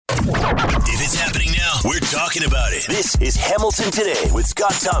If it's happening now, we're talking about it. This is Hamilton Today with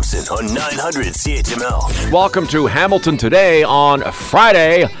Scott Thompson on 900 CHML. Welcome to Hamilton Today on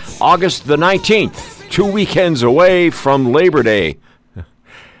Friday, August the 19th, 2 weekends away from Labor Day.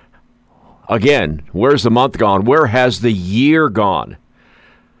 Again, where's the month gone? Where has the year gone?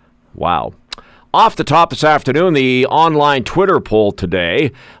 Wow. Off the top this afternoon, the online Twitter poll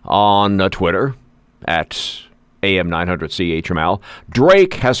today on Twitter at AM 900 CHML.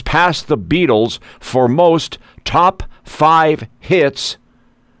 Drake has passed the Beatles for most top 5 hits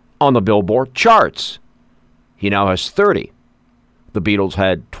on the Billboard charts. He now has 30. The Beatles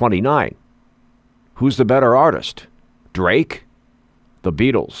had 29. Who's the better artist? Drake? The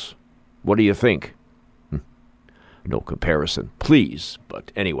Beatles? What do you think? No comparison, please.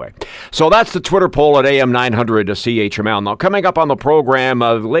 But anyway, so that's the Twitter poll at AM 900 CHML. Now, coming up on the program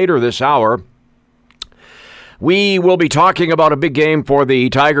later this hour, we will be talking about a big game for the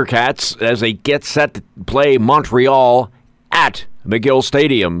Tiger Cats as they get set to play Montreal at McGill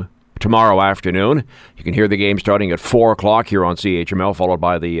Stadium tomorrow afternoon. You can hear the game starting at 4 o'clock here on CHML, followed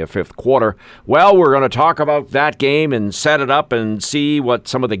by the fifth quarter. Well, we're going to talk about that game and set it up and see what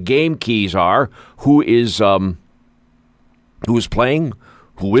some of the game keys are. Who is playing,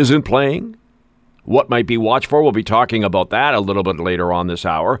 who isn't playing, what might be watched for. We'll be talking about that a little bit later on this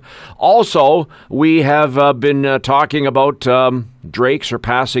hour. Also, we have been talking about Drake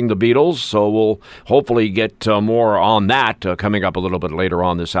surpassing the Beatles, so we'll hopefully get more on that coming up a little bit later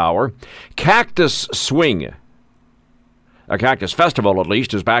on this hour. Cactus Swing, a Cactus Festival at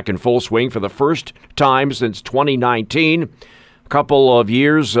least, is back in full swing for the first time since 2019. Couple of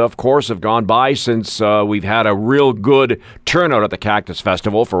years, of course, have gone by since we've had a real good turnout at the Cactus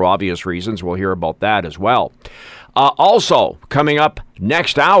Festival for obvious reasons. We'll hear about that as well. Also, coming up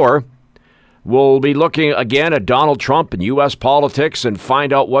next hour, we'll be looking again at Donald Trump and U.S. politics and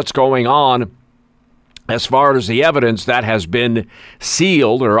find out what's going on as far as the evidence that has been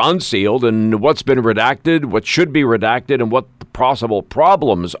sealed or unsealed and what's been redacted, what should be redacted, and what the possible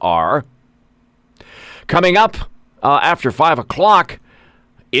problems are. Coming up, after 5 o'clock,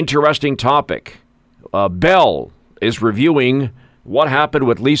 interesting topic. Bell is reviewing what happened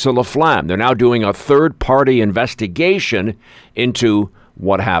with Lisa LaFlamme. They're now doing a third-party investigation into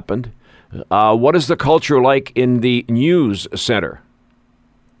what happened. What is the culture like in the news center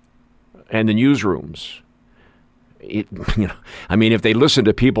and the newsrooms? If they listened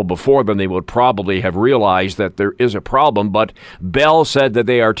to people before, then they would probably have realized that there is a problem. But Bell said that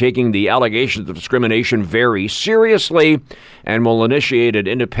they are taking the allegations of discrimination very seriously and will initiate an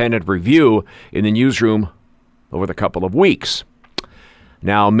independent review in the newsroom over the couple of weeks.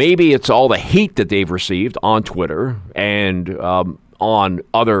 Now, maybe it's all the hate that they've received on Twitter and on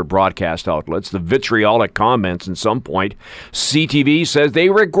other broadcast outlets, the vitriolic comments at some point. CTV says they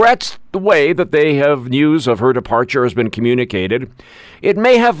regret the way that they have news of her departure has been communicated. It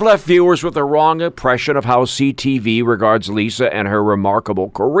may have left viewers with the wrong impression of how CTV regards Lisa and her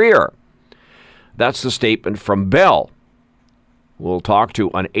remarkable career. That's the statement from Bell. We'll talk to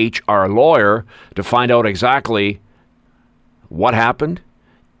an HR lawyer to find out exactly what happened.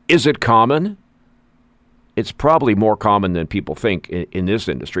 Is it common? It's probably more common than people think in this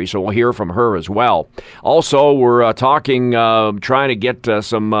industry, so we'll hear from her as well. Also, we're trying to get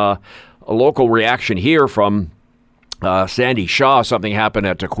some local reaction here from Sandy Shaw. Something happened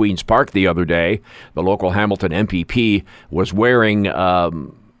at Queen's Park the other day. The local Hamilton MPP was wearing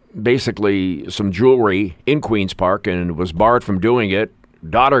basically some jewelry in Queen's Park and was barred from doing it.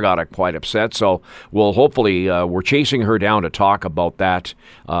 Daughter got quite upset, so we'll hopefully, we're chasing her down to talk about that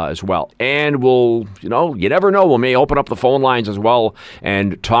as well. And we'll, you never know, we may open up the phone lines as well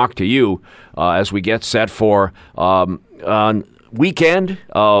and talk to you as we get set for weekend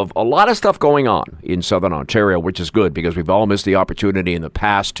of a lot of stuff going on in Southern Ontario, which is good because we've all missed the opportunity in the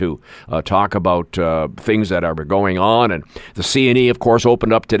past to talk about things that are going on. And the CNE, of course,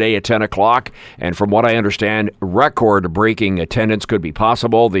 opened up today at 10 o'clock. And from what I understand, record-breaking attendance could be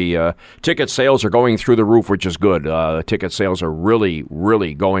possible. The ticket sales are going through the roof, which is good. Ticket sales are really,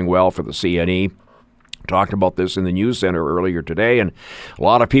 really going well for the CNE. Talked about this in the news center earlier today, and a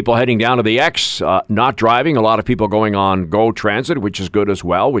lot of people heading down to the X, not driving. A lot of people going on GO Transit, which is good as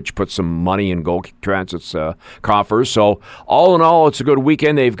well, which puts some money in GO Transit's coffers. So all in all, it's a good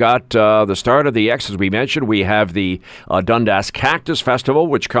weekend. They've got the start of the X, as we mentioned. We have the Dundas Cactus Festival,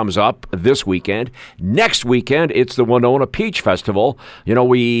 which comes up this weekend. Next weekend, it's the Winona Peach Festival.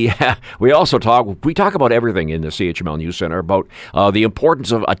 We also talk about everything in the CHML News Center about the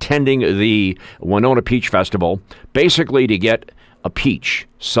importance of attending the Winona Peach Festival, basically to get a peach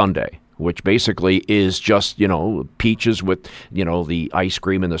sundae, which basically is just, peaches with, the ice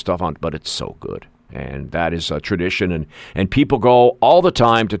cream and the stuff on, but it's so good. And that is a tradition, and people go all the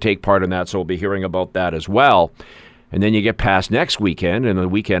time to take part in that, so we'll be hearing about that as well. And then you get past next weekend, and the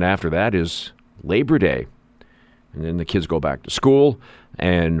weekend after that is Labor Day. And then the kids go back to school.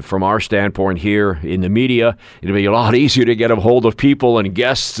 And from our standpoint here in the media, it'll be a lot easier to get a hold of people and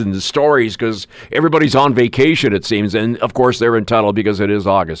guests and stories because everybody's on vacation, it seems. And, of course, they're entitled because it is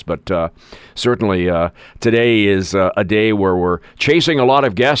August. But certainly today is a day where we're chasing a lot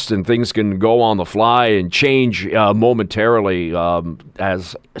of guests and things can go on the fly and change momentarily,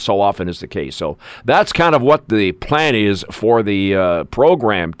 as so often is the case. So that's kind of what the plan is for the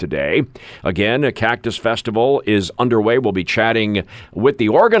program today. Again, a Cactus Festival is underway. We'll be chatting with the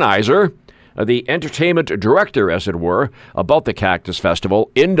organizer, the entertainment director, as it were, about the Cactus Festival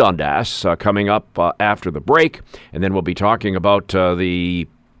in Dundas coming up after the break. And then we'll be talking about the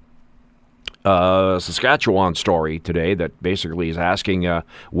Saskatchewan story today that basically is asking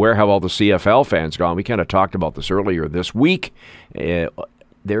where have all the CFL fans gone. We kind of talked about this earlier this week.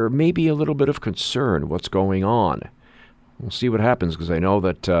 There may be a little bit of concern what's going on. We'll see what happens because I know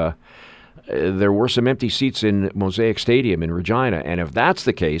that there were some empty seats in Mosaic Stadium in Regina, and if that's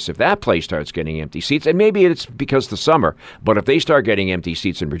the case, if that place starts getting empty seats, and maybe it's because the summer, but if they start getting empty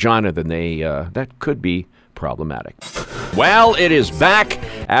seats in Regina, then that could be problematic. Well, it is back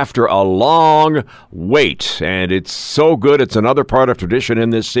after a long wait, and it's so good. It's another part of tradition in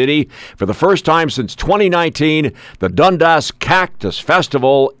this city. For the first time since 2019, the Dundas Cactus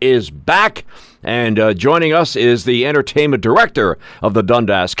Festival is back. And joining us is the entertainment director of the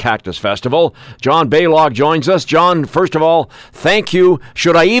Dundas Cactus Festival. John Baylog joins us. John, first of all, thank you.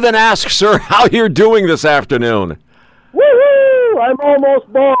 Should I even ask, sir, how you're doing this afternoon? Woohoo! I'm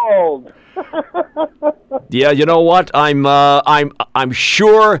almost bald. Yeah, you know what? I'm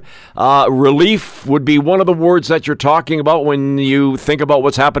sure relief would be one of the words that you're talking about when you think about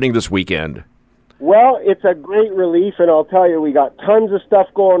what's happening this weekend. Well, it's a great relief, and I'll tell you, we got tons of stuff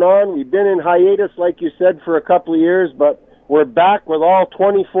going on. We've been in hiatus, like you said, for a couple of years, but we're back with all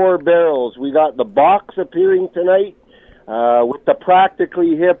 24 barrels. We got the box appearing tonight with the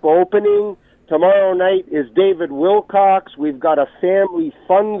Practically Hip opening. Tomorrow night is David Wilcox. We've got a family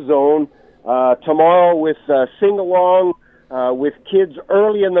fun zone tomorrow with sing-along with kids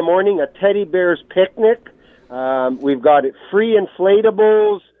early in the morning, a teddy bear's picnic. We've got free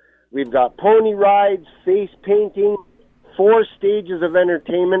inflatables. We've got pony rides, face painting, 4 stages of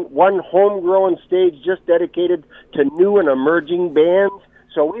entertainment, 1 homegrown stage just dedicated to new and emerging bands.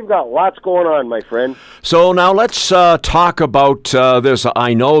 So we've got lots going on, my friend. So now let's talk about this.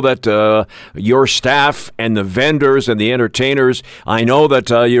 I know that your staff and the vendors and the entertainers, I know that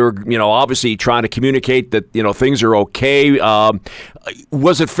you're obviously trying to communicate that things are okay.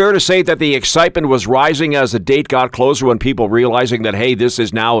 Was it fair to say that the excitement was rising as the date got closer when people realizing that, hey, this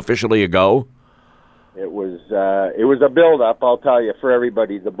is now officially a go? It was a build-up, I'll tell you, for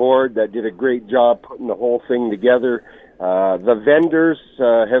everybody. The board that did a great job putting the whole thing together. The vendors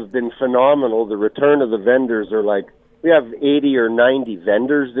have been phenomenal. The return of the vendors are we have 80 or 90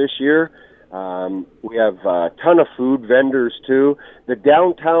 vendors this year. We have a ton of food vendors, too. The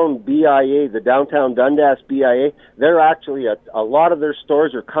downtown BIA, the downtown Dundas BIA, they're actually, a lot of their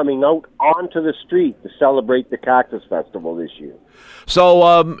stores are coming out onto the street to celebrate the Cactus Festival this year.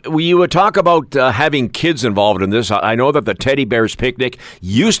 So you would talk about having kids involved in this. I know that the Teddy Bears Picnic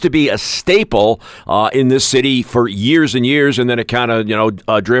used to be a staple in this city for years and years, and then it kind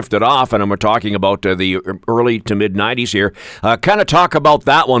of drifted off. And I'm talking about the early to mid 90s here. Kind of talk about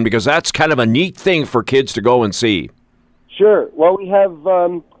that one because that's kind of a neat thing for kids to go and see. Sure. Well, we have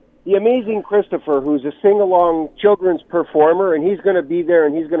the amazing Christopher, who's a sing-along children's performer, and he's going to be there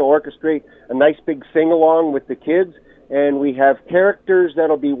and he's going to orchestrate a nice big sing-along with the kids. And we have characters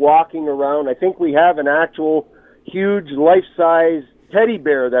that'll be walking around. I think we have an actual huge life-size teddy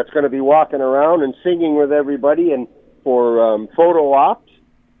bear that's going to be walking around and singing with everybody and for photo ops.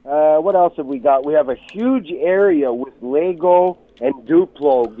 What else have we got? We have a huge area with Lego and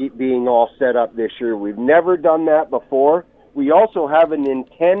Duplo being all set up this year. We've never done that before. We also have a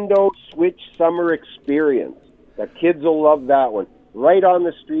Nintendo Switch Summer Experience. The kids will love that one. Right on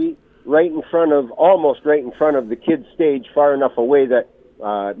the street. Almost right in front of the kids' stage, far enough away that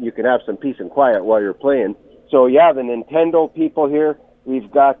you can have some peace and quiet while you're playing. So, yeah, the Nintendo people here. We've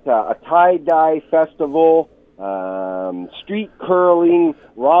got a tie-dye festival, street curling,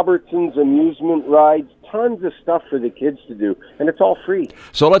 Robertson's amusement rides, tons of stuff for the kids to do, and it's all free.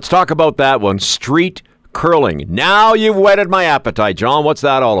 So let's talk about that one, street curling. Now you've whetted my appetite, John. What's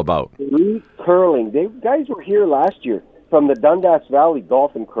that all about? Street curling. Guys were here last year. from the Dundas Valley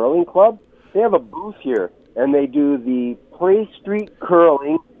Golf and Curling Club. They have a booth here, and they do the Play Street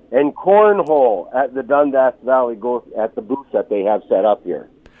Curling and Cornhole at the Dundas Valley Golf at the booth that they have set up here.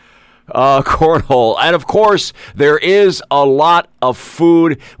 Cornhole. And of course, there is a lot of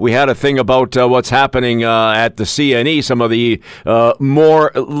food. We had a thing about what's happening at the CNE, some of the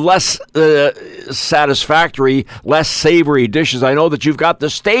less satisfactory, less savory dishes. I know that you've got the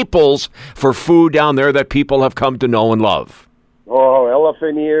staples for food down there that people have come to know and love. Oh,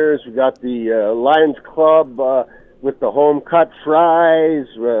 elephant ears. We got the Lions Club with the home cut fries.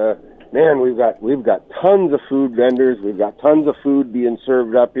 Man, we've got tons of food vendors. We've got tons of food being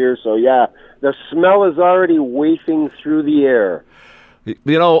served up here. So yeah, the smell is already wafting through the air.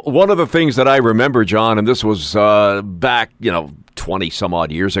 You know, one of the things that I remember, John, and this was back, 20 some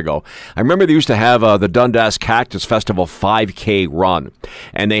odd years ago. I remember they used to have the Dundas Cactus Festival 5K run,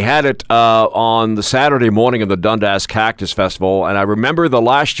 and they had it on the Saturday morning of the Dundas Cactus Festival. And I remember the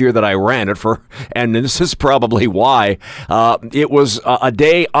last year that I ran it and this is probably why it was a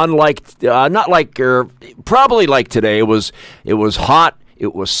day unlike, probably like today. It was hot.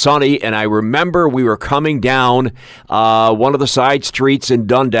 It was sunny, and I remember we were coming down one of the side streets in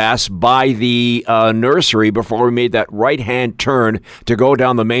Dundas by the nursery before we made that right-hand turn to go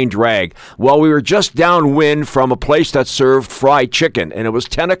down the main drag. Well, we were just downwind from a place that served fried chicken, and it was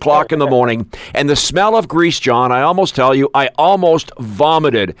 10 o'clock in the morning, and the smell of grease, John, I almost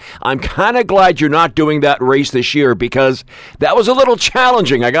vomited. I'm kind of glad you're not doing that race this year, because that was a little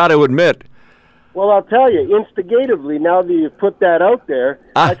challenging, I got to admit. Well, I'll tell you, instigatively, now that you've put that out there,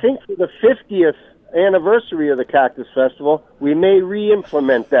 I think for the 50th anniversary of the Cactus Festival, we may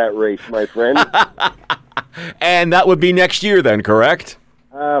re-implement that race, my friend. And that would be next year then, correct?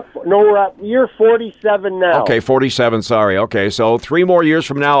 No, we're at year 47 now. Okay, 47, sorry. Okay, so 3 more years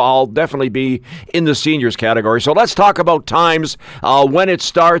from now, I'll definitely be in the seniors category. So let's talk about times, when it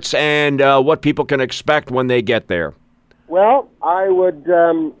starts, and what people can expect when they get there. Well, I would...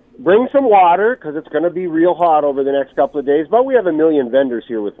 bring some water, because it's going to be real hot over the next couple of days. But we have a million vendors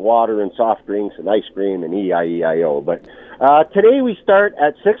here with water and soft drinks and ice cream and E-I-E-I-O. But today we start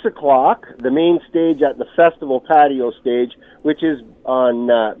at 6 o'clock, the main stage at the festival patio stage, which is on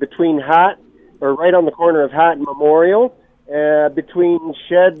right on the corner of Hat and Memorial, between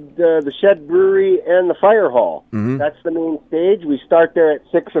the Shed Brewery and the Fire Hall. Mm-hmm. That's the main stage. We start there at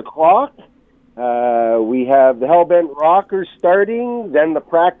 6 o'clock. We have the Hellbent Rockers starting, then the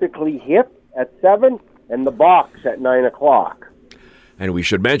Practically Hip at 7, and the Box at 9 o'clock. And we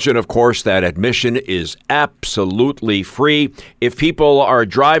should mention, of course, that admission is absolutely free. If people are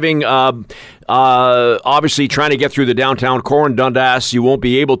driving, obviously trying to get through the downtown core in Dundas, you won't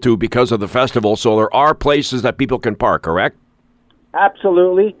be able to because of the festival. So there are places that people can park, correct?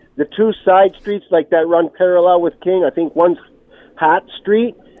 Absolutely. The 2 side streets like that run parallel with King, I think one's Hat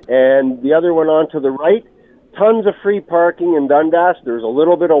Street, and the other one on to the right. Tons of free parking in Dundas. There's a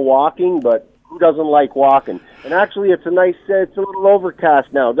little bit of walking, but who doesn't like walking? And actually, it's a little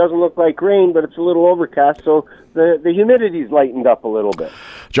overcast now. It doesn't look like rain, but it's a little overcast, so the humidity's lightened up a little bit.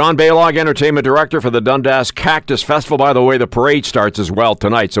 John Baylog, Entertainment Director for the Dundas Cactus Festival. By the way, the parade starts as well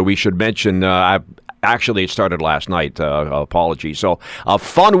tonight, so we should mention... Actually, it started last night. Apologies. So a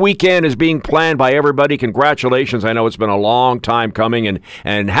fun weekend is being planned by everybody. Congratulations. I know it's been a long time coming.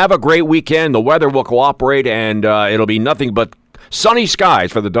 And have a great weekend. The weather will cooperate, and it'll be nothing but sunny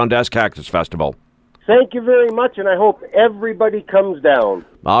skies for the Dundas Cactus Festival. Thank you very much, and I hope everybody comes down.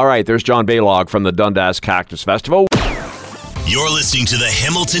 All right. There's John Baylog from the Dundas Cactus Festival. You're listening to the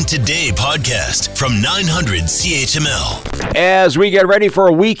Hamilton Today podcast from 900 CHML. As we get ready for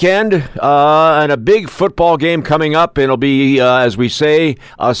a weekend and a big football game coming up, it'll be, as we say,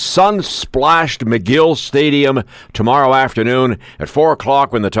 a sun-splashed McGill Stadium tomorrow afternoon at 4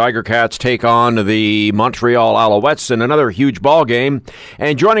 o'clock when the Tiger Cats take on the Montreal Alouettes in another huge ball game.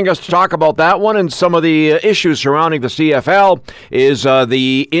 And joining us to talk about that one and some of the issues surrounding the CFL is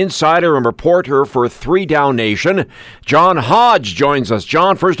the insider and reporter for 3 Down Nation, John Hodge joins us.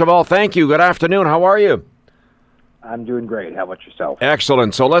 John, first of all, thank you. Good afternoon. How are you? I'm doing great. How about yourself?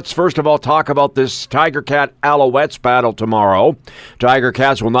 Excellent. So let's first of all talk about this Tiger Cat Alouettes battle tomorrow. Tiger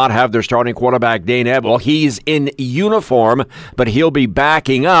Cats will not have their starting quarterback, Dane Evans. Well, he's in uniform, but he'll be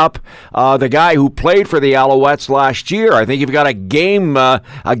backing up the guy who played for the Alouettes last year. I think you've got a game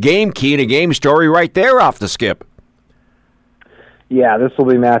key and a game story right there off the skip. Yeah, this will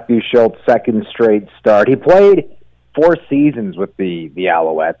be Matthew Schultz' second straight start. He played 4 seasons with the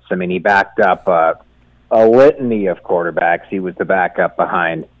Alouettes. I mean, he backed up a litany of quarterbacks. He was the backup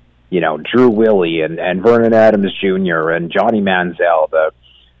behind, Drew Willie and Vernon Adams Jr. and Johnny Manziel,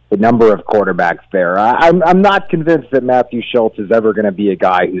 number of quarterbacks there. I'm not convinced that Matthew Schultz is ever going to be a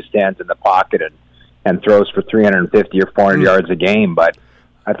guy who stands in the pocket and throws for 350 or 400 yards a game, but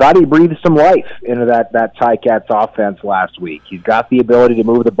I thought he breathed some life into that Ticats offense last week. He's got the ability to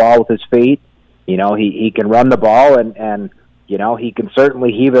move the ball with his feet. He can run the ball, and he can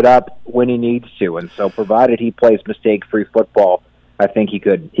certainly heave it up when he needs to. And so provided he plays mistake-free football, I think he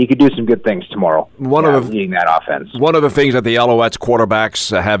could do some good things tomorrow. Leading that offense. One of the things that the Alouettes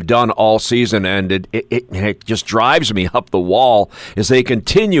quarterbacks have done all season, and it just drives me up the wall, is they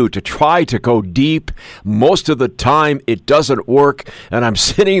continue to try to go deep. Most of the time, it doesn't work, and I'm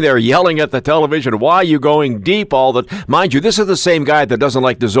sitting there yelling at the television, "Why are you going deep all the?" Mind you, this is the same guy that doesn't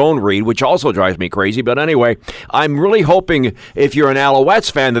like the zone read, which also drives me crazy. But anyway, I'm really hoping, if you're an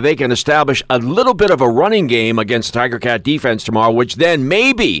Alouettes fan, that they can establish a little bit of a running game against Tiger Cat defense tomorrow, which then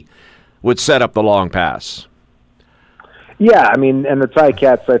maybe would set up the long pass. Yeah, I mean, and the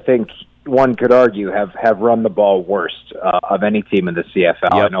Ticats, I think one could argue, have run the ball worst of any team in the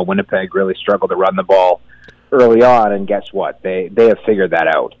CFL. Yep. I know Winnipeg really struggled to run the ball early on, and guess what? They have figured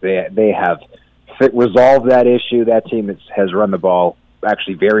that out. They have resolved that issue. That team has run the ball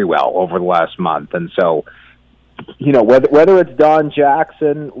actually very well over the last month, and so whether it's Don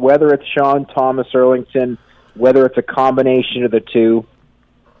Jackson, whether it's Sean Thomas Erlington, whether it's a combination of the two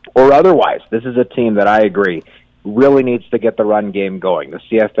or otherwise, this is a team that I agree really needs to get the run game going. The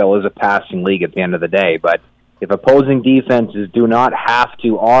CFL is a passing league at the end of the day, but if opposing defenses do not have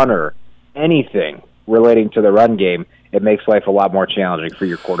to honor anything relating to the run game, it makes life a lot more challenging for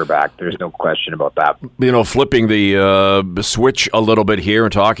your quarterback. There's no question about that. Flipping the switch a little bit here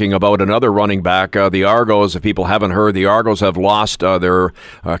and talking about another running back, the Argos, if people haven't heard, the Argos have lost their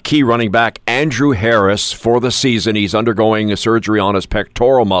key running back, Andrew Harris, for the season. He's undergoing a surgery on his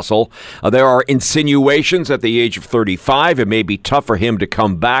pectoral muscle. There are insinuations at the age of 35 it may be tough for him to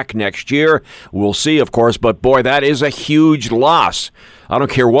come back next year. We'll see, of course, but boy, that is a huge loss. I don't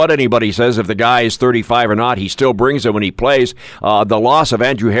care what anybody says. If the guy is 35 or not, he still brings it when he plays. The loss of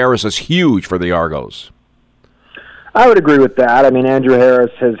Andrew Harris is huge for the Argos. I would agree with that. I mean, Andrew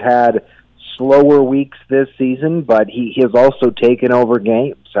Harris has had slower weeks this season, but he has also taken over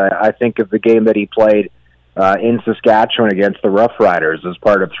games. I think of the game that he played in Saskatchewan against the Rough Riders as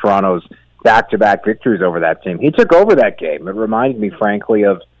part of Toronto's back-to-back victories over that team. He took over that game. It reminded me, frankly,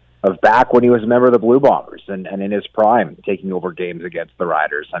 of back when he was a member of the Blue Bombers and in his prime, taking over games against the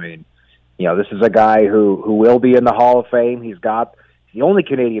Riders. I mean, this is a guy who will be in the Hall of Fame. He's the only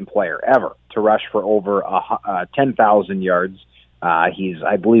Canadian player ever to rush for over 10,000 yards. He's,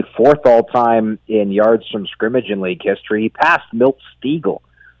 I believe, fourth all-time in yards from scrimmage in league history. He passed Milt Stegall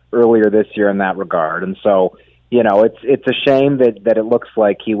earlier this year in that regard. And so, it's a shame that it looks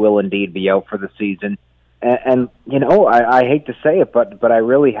like he will indeed be out for the season. And I hate to say it, but I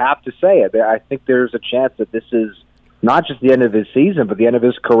really have to say it. I think there's a chance that this is not just the end of his season, but the end of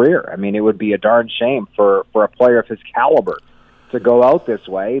his career. I mean, it would be a darn shame for a player of his caliber to go out this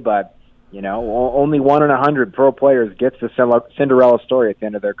way. But, only 1 in 100 pro players gets the Cinderella story at the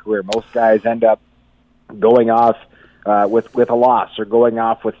end of their career. Most guys end up going off with a loss or going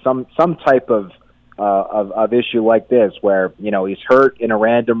off with some type of issue like this where, he's hurt in a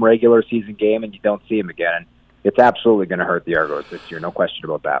random regular season game and you don't see him again. It's absolutely going to hurt the Argos this year, no question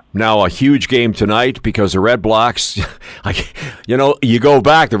about that. Now, a huge game tonight because the Red Blacks, you go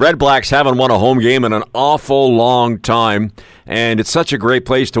back, the Red Blacks haven't won a home game in an awful long time, and it's such a great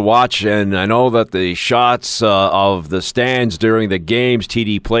place to watch, and I know that the shots of the stands during the games,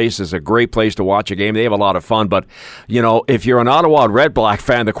 TD Place is a great place to watch a game. They have a lot of fun, but, if you're an Ottawa Red Black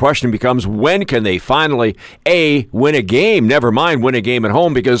fan, the question becomes, when can they finally, win a game, never mind win a game at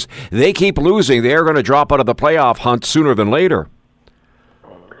home, because they keep losing. They're going to drop out of the playoff hunt sooner than later.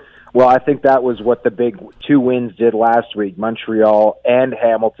 Well, I think that was what the big two wins did last week. Montreal and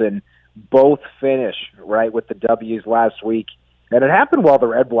Hamilton both finished, right, with the W's last week. And it happened while the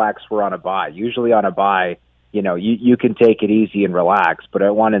Red Blacks were on a bye. Usually on a bye, you can take it easy and relax. But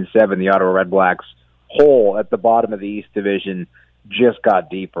at 1-7, the Ottawa Red Blacks hole at the bottom of the East Division just got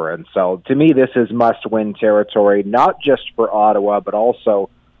deeper. And so, to me, this is must-win territory, not just for Ottawa, but also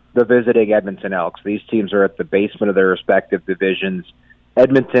the visiting Edmonton Elks. These teams are at the basement of their respective divisions.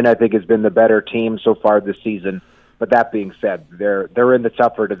 Edmonton, I think, has been the better team so far this season. But that being said, they're in the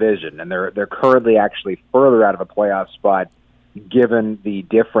tougher division, and they're currently actually further out of a playoff spot given the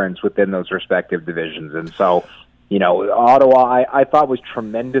difference within those respective divisions. And so, Ottawa, I thought was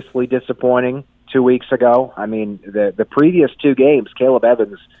tremendously disappointing 2 weeks ago. I mean, the previous two games, Caleb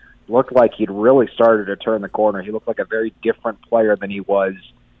Evans looked like he'd really started to turn the corner. He looked like a very different player than he was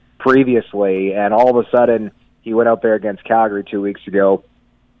previously, and all of a sudden he went out there against Calgary 2 weeks ago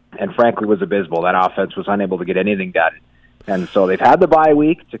and frankly was abysmal. That offense was unable to get anything done. And so they've had the bye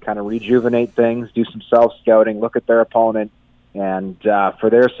week to kind of rejuvenate things, do some self-scouting, look at their opponent, and for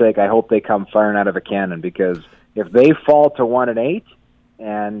their sake, I hope they come firing out of a cannon, because if they fall to 1-8,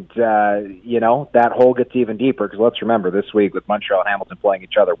 and that hole gets even deeper, because let's remember this week with Montreal and Hamilton playing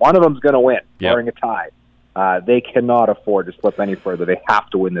each other, one of them's going to win, barring a tie. They cannot afford to slip any further. They have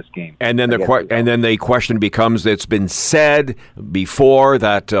to win this game. And then the question becomes: it's been said before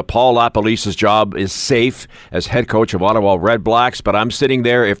that Paul LaPolice's job is safe as head coach of Ottawa Red Blacks. But I'm sitting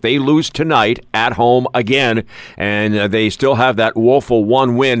there. If they lose tonight at home again, and they still have that woeful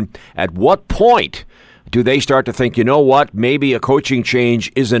one win, at what point do they start to think, you know what, maybe a coaching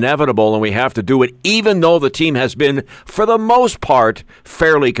change is inevitable and we have to do it, even though the team has been, for the most part,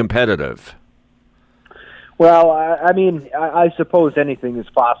 fairly competitive? Well, I suppose anything is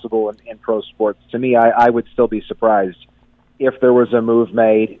possible in pro sports. To me, I would still be surprised if there was a move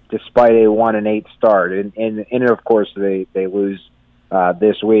made despite a 1-8 start. And of course, they lose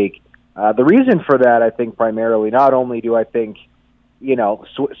this week. The reason for that, I think, primarily, not only do I think,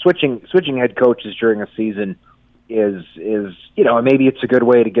 switching head coaches during a season is maybe it's a good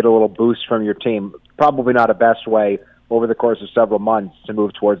way to get a little boost from your team. Probably not a best way over the course of several months to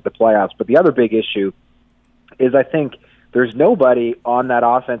move towards the playoffs. But the other big issue is I think there's nobody on that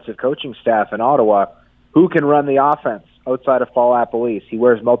offensive coaching staff in Ottawa who can run the offense outside of Paul LaPolice. He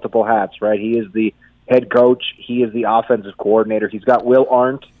wears multiple hats, right? He is the head coach. He is the offensive coordinator. He's got Will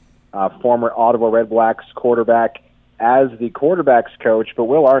Arndt, former Ottawa Red Blacks quarterback, as the quarterback's coach. But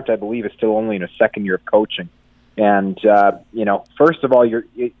Will Arndt, I believe, is still only in his second year of coaching. And, first of all,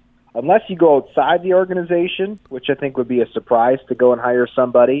 unless you go outside the organization, which I think would be a surprise to go and hire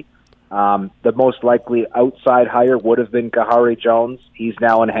somebody, the most likely outside hire would have been Kahari Jones. He's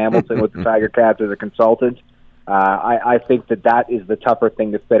now in Hamilton with the Tiger Cats as a consultant. I think that is the tougher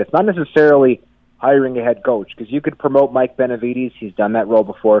thing to fit. It's not necessarily hiring a head coach, because you could promote Mike Benavides. He's done that role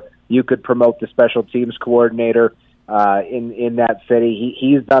before. You could promote the special teams coordinator in that city.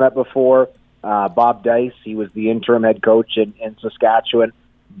 He's done it before. Bob Dice, he was the interim head coach in Saskatchewan.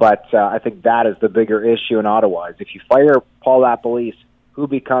 But I think that is the bigger issue in Ottawa, is if you fire Paul LaPolice, who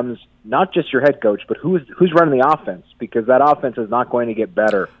becomes not just your head coach, but who's running the offense, because that offense is not going to get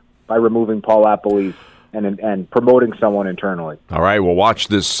better by removing Paul LaPolice and promoting someone internally. All right, we'll watch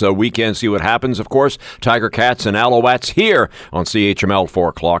this weekend, see what happens. Of course, Tiger Cats and Alouettes here on CHML 4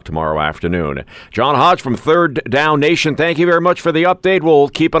 o'clock tomorrow afternoon. John Hodge from Third Down Nation, thank you very much for the update. We'll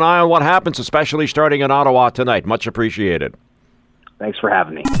keep an eye on what happens, especially starting in Ottawa tonight. Much appreciated. Thanks for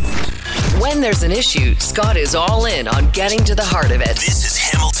having me. When there's an issue, Scott is all in on getting to the heart of it. This is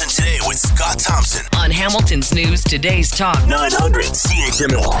Hamilton Today with Scott Thompson on Hamilton's News Today's Talk 900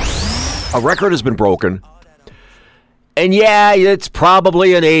 CHML. A record has been broken. And yeah, it's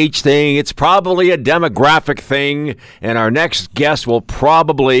probably an age thing. It's probably a demographic thing. And our next guest will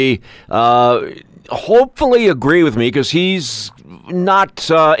probably hopefully agree with me, because he's not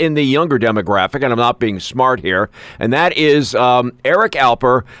in the younger demographic, and I'm not being smart here, and that is Eric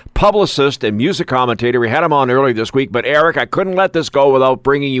Alper, publicist and music commentator. We had him on earlier this week, but Eric, I couldn't let this go without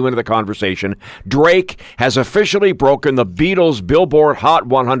bringing you into the conversation. Drake has officially broken the Beatles' Billboard Hot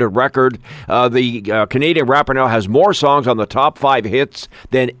 100 record. The Canadian rapper now has more songs on the top 5 hits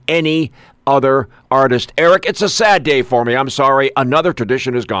than any other artist. Eric, it's a sad day for me. I'm sorry. Another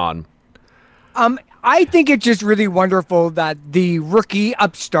tradition is gone. I think it's just really wonderful that the rookie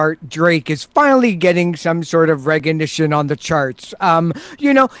upstart Drake is finally getting some sort of recognition on the charts.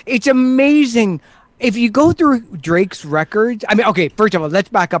 It's amazing. If you go through Drake's records, okay, first of all, let's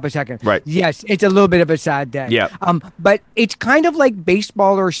back up a second. Right. Yes, it's a little bit of a sad day. Yeah. But it's kind of like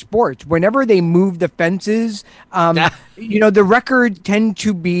baseball or sports. Whenever they move the fences, the records tend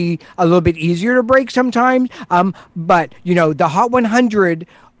to be a little bit easier to break sometimes. But the Hot 100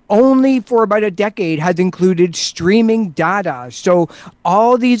 only for about a decade has included streaming data. So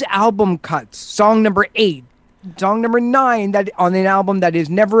all these album cuts, song number 8, song number 9, that on an album that is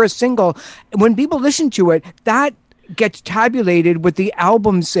never a single, when people listen to it, that gets tabulated with the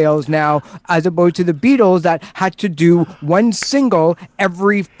album sales now, as opposed to the Beatles that had to do one single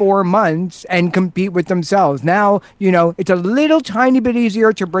every 4 months and compete with themselves. Now, it's a little tiny bit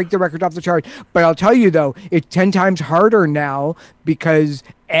easier to break the record off the chart. But I'll tell you, though, it's 10 times harder now, because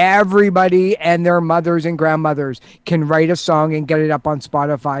everybody and their mothers and grandmothers can write a song and get it up on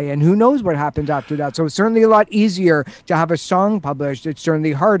Spotify. And who knows what happens after that. So it's certainly a lot easier to have a song published. It's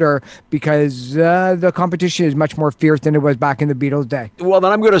certainly harder because the competition is much more fierce than it was back in the Beatles' day. Well,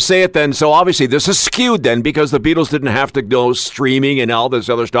 then I'm going to say it then. So obviously this is skewed then because the Beatles didn't have to go streaming and all this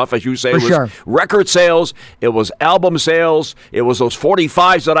other stuff. As you say, it was record sales. It was album sales. It was those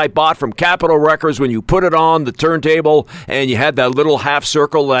 45s that I bought from Capitol Records when you put it on the turntable and you had that little half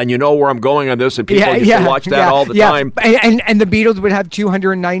circle and you know where I'm going on this and people used to watch that all the time. And the Beatles would have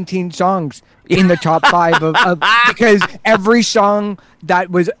 219 songs in the top 5 of because every song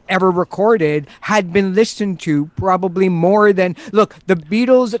that was ever recorded had been listened to probably more than the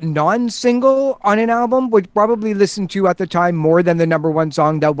Beatles non-single on an album would probably listen to at the time more than the number 1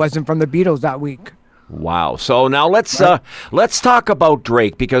 song that wasn't from the Beatles that week. Wow. So now let's talk about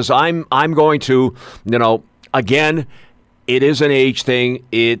Drake because I'm going to, again, it is an age thing.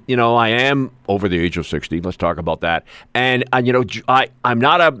 I am over the age of 60. Let's talk about that. And I'm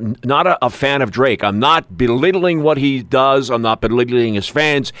not a fan of Drake. I'm not belittling what he does. I'm not belittling his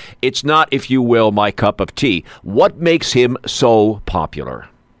fans. It's not, if you will, my cup of tea. What makes him so popular?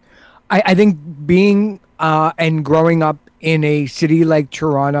 I think being and growing up in a city like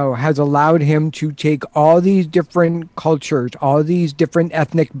Toronto has allowed him to take all these different cultures, all these different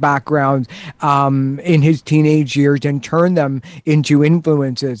ethnic backgrounds in his teenage years and turn them into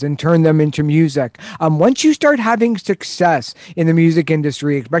influences and turn them into music. Once you start having success in the music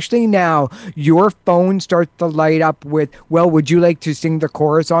industry, especially now, your phone starts to light up with, well, would you like to sing the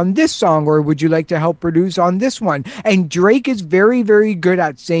chorus on this song or would you like to help produce on this one? And Drake is very, very good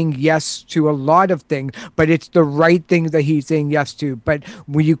at saying yes to a lot of things, but it's the right things that he's saying yes to. But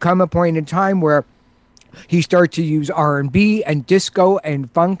when you come a point in time where he starts to use R&B and disco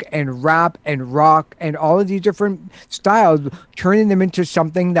and funk and rap and rock and all of these different styles, turning them into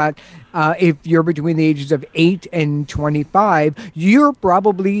something that if you're between the ages of 8 and 25,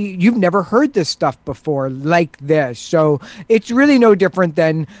 you've never heard this stuff before like this. So it's really no different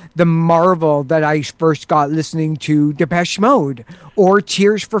than the marvel that I first got listening to Depeche Mode or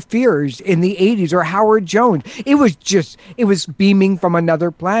Tears for Fears in the 80s or Howard Jones. It was beaming from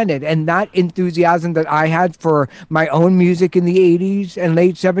another planet. And that enthusiasm that I had for my own music in the 80s and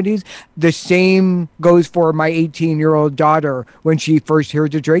late 70s, the same goes for my 18-year-old daughter when she first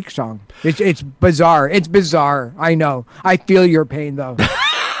hears a Drake song. It's bizarre. It's bizarre. I know. I feel your pain, though.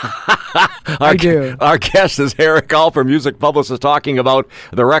 I do. Our guest is Eric Alper, music publicist, talking about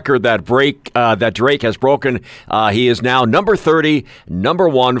the record that Drake has broken. He is now number 30, number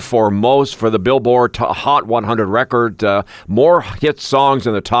 1 for the Billboard Hot 100 record. More hit songs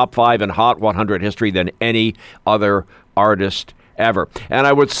in the top 5 in Hot 100 history than any other artist ever. And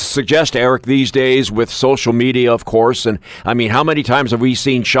I would suggest, Eric, these days with social media, of course, and I mean, how many times have we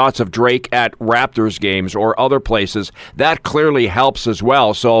seen shots of Drake at Raptors games or other places? That clearly helps as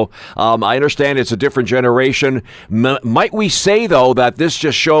well. So I understand it's a different generation. Might we say, though, that this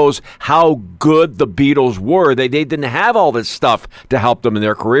just shows how good the Beatles were? They didn't have all this stuff to help them in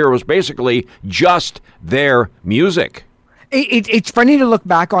their career. It was basically just their music. It's funny to look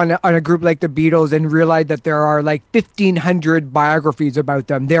back on a group like the Beatles and realize that there are like 1,500 biographies about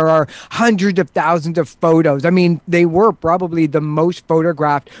them. There are hundreds of thousands of photos. I mean, they were probably the most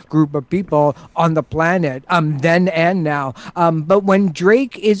photographed group of people on the planet then and now. But when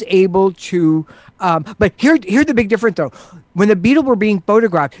Drake is able to... but here's the big difference, though. When the Beatles were being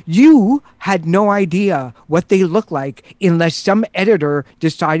photographed, you had no idea what they looked like unless some editor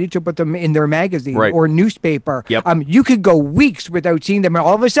decided to put them in their magazine or newspaper. Yep. You could go weeks without seeing them, and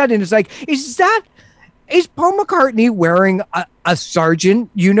all of a sudden it's like, is Paul McCartney wearing a sergeant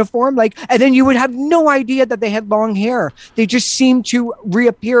uniform? And then you would have no idea that they had long hair. They just seem to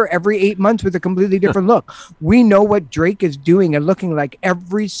reappear every 8 months with a completely different look. We know what Drake is doing and looking like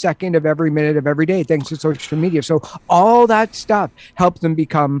every second of every minute of every day, thanks to social media. So all that stuff helps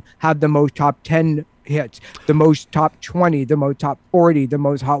them have the most top 10 hits, the most top 20, the most top 40, the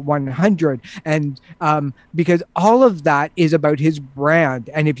most Hot 100. And because all of that is about his brand.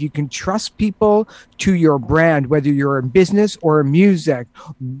 And if you can trust people to your brand, whether you're in business or music,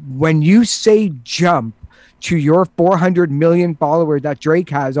 when you say jump to your 400 million followers that Drake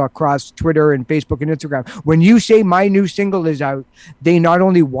has across Twitter and Facebook and Instagram, when you say my new single is out, they not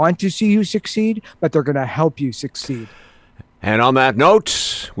only want to see you succeed, but they're going to help you succeed. And on that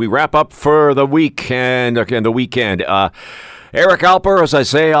note, we wrap up for the week and the weekend. Eric Alper, as I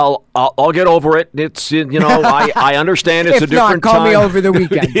say, I'll I'll get over it. It's I understand it's if a different not, call time. me over the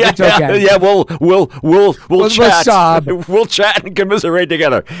weekend. Yeah, It's okay. yeah. We'll chat. sob. We'll chat and commiserate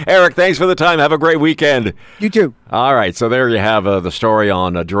together. Eric, thanks for the time. Have a great weekend. You too. All right, so there you have the story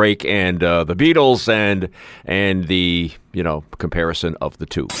on Drake and the Beatles and the comparison of the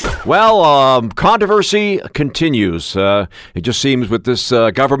two. Well, controversy continues. It just seems with this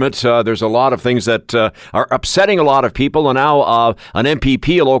government, there's a lot of things that are upsetting a lot of people, and now an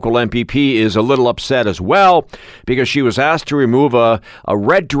MPP, a local MPP, is a little upset as well because she was asked to remove a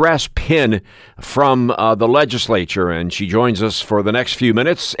red dress pin from the legislature, and she joins us for the next few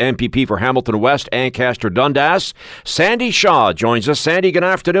minutes. MPP for Hamilton West, Ancaster Dundas, Sandy Shaw joins us. Sandy, good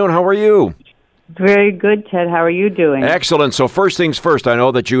afternoon. How are you? Very good, Ted. How are you doing? Excellent. So first things first, I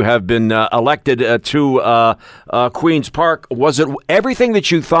know that you have been elected to Queen's Park. Was it everything that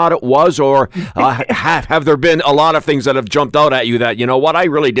you thought it was, or have there been a lot of things that have jumped out at you that, I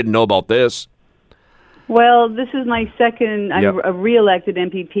really didn't know about this? Well, this is my second, I'm a re-elected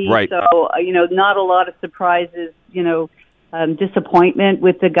MPP, right. So, not a lot of surprises, disappointment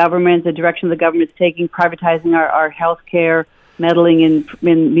with the government, the direction the government's taking, privatizing our health care, meddling in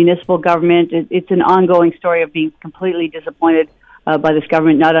municipal government. It's an ongoing story of being completely disappointed by this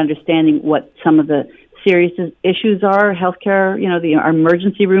government, not understanding what some of the serious issues are. Healthcare, our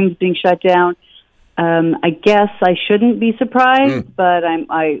emergency rooms being shut down. I guess I shouldn't be surprised, but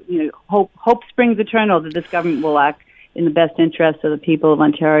hope springs eternal that this government will act in the best interest of the people of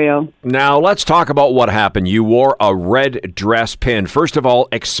Ontario. Now, let's talk about what happened. You wore a red dress pin. First of all,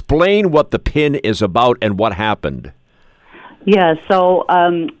 explain what the pin is about and what happened. Yeah, so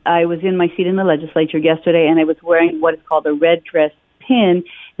I was in my seat in the legislature yesterday, and I was wearing what is called a red dress pin,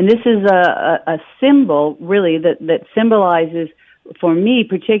 and this is a symbol, really, that symbolizes, for me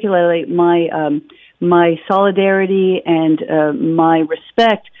particularly, my solidarity and my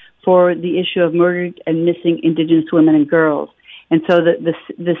respect for the issue of murdered and missing Indigenous women and girls. And so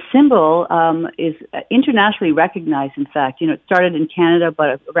the symbol is internationally recognized, in fact. It started in Canada,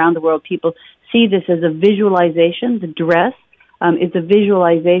 but around the world, people see this as a visualization. The dress is a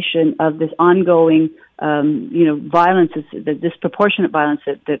visualization of this ongoing, violence, the disproportionate violence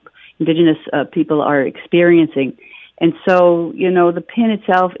that Indigenous people are experiencing. And so, the pin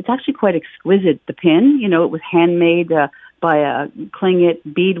itself, it's actually quite exquisite, the pin. It was handmade by a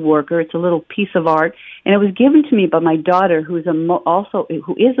Tlingit bead worker. It's a little piece of art. And it was given to me by my daughter, who is a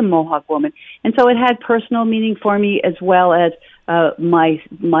Mohawk woman. And so it had personal meaning for me, as well as my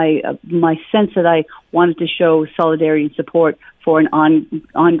sense that I wanted to show solidarity and support for an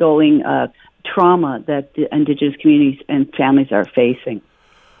ongoing trauma that the Indigenous communities and families are facing.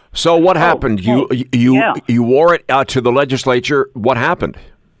 So what happened? You wore it to the legislature. What happened?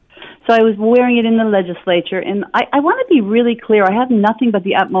 So I was wearing it in the legislature, and I want to be really clear. I have nothing but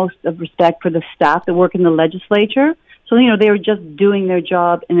the utmost of respect for the staff that work in the legislature. So, they were just doing their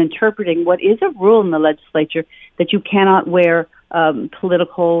job and interpreting what is a rule in the legislature that you cannot wear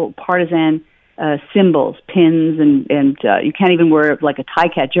political, partisan symbols, pins, and you can't even wear like a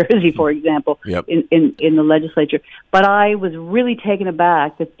tie-cat jersey, for example, in the legislature. But I was really taken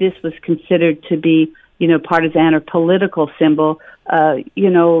aback that this was considered to be, partisan or political symbol. To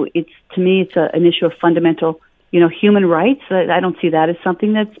me, it's an issue of fundamental, human rights. I don't see that as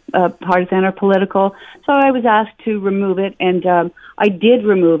something that's partisan or political. So I was asked to remove it, and I did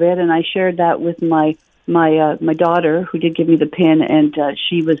remove it, and I shared that with my daughter, who did give me the pin, and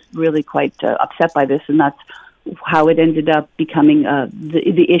she was really quite upset by this, and that's how it ended up becoming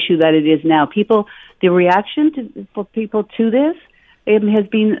the issue that it is now. The reaction for people to this, it has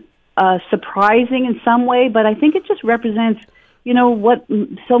been surprising in some way, but I think it just represents, what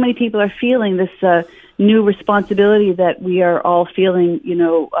so many people are feeling, this new responsibility that we are all feeling,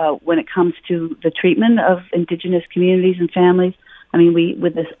 when it comes to the treatment of Indigenous communities and families. I mean,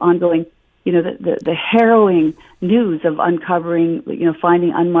 with this ongoing, the harrowing news of uncovering,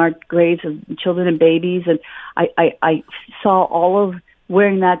 finding unmarked graves of children and babies, and I saw all of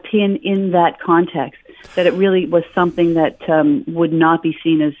wearing that pin in that context, that it really was something that would not be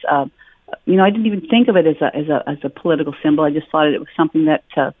seen as, I didn't even think of it as a political symbol. I just thought it was something that,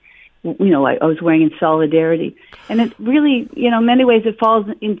 I was wearing in solidarity. And it really, in many ways, it falls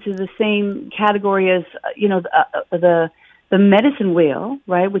into the same category as, the medicine wheel,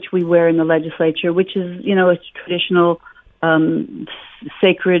 right, which we wear in the legislature, which is, a traditional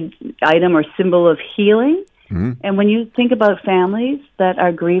sacred item or symbol of healing. Mm-hmm. And when you think about families that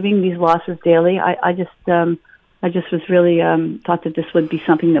are grieving these losses daily, I just was really thought that this would be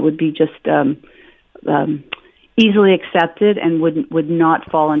something that would be just, easily accepted and would not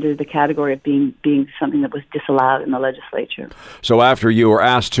fall under the category of being something that was disallowed in the legislature. So after you were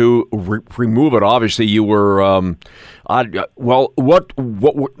asked to remove it, obviously you were what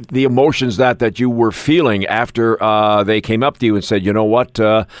were the emotions that you were feeling after they came up to you and said, you know what,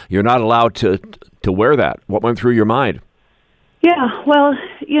 you're not allowed to wear that? What went through your mind? Yeah, well, as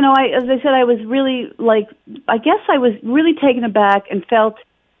I said, I was really I guess I was really taken aback and felt,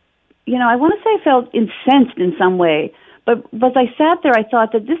 I want to say I felt incensed in some way. But as I sat there, I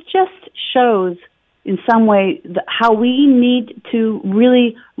thought that this just shows in some way how we need to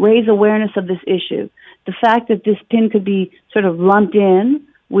really raise awareness of this issue. The fact that this pin could be sort of lumped in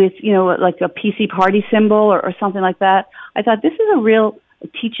with, like a PC party symbol or something like that. I thought this is a real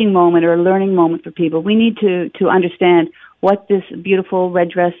teaching moment or a learning moment for people. We need to understand what this beautiful red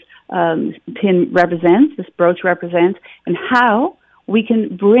dress pin represents, this brooch represents, and how we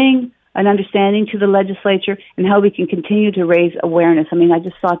can bring an understanding to the legislature and how we can continue to raise awareness. I mean, I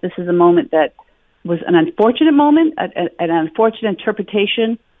just thought this is a moment that was an unfortunate moment, an unfortunate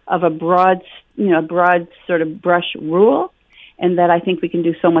interpretation of a broad sort of brush rule, and that I think we can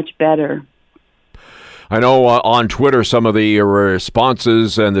do so much better. I know on Twitter some of the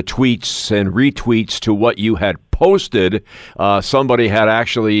responses and the tweets and retweets to what you had posted, somebody had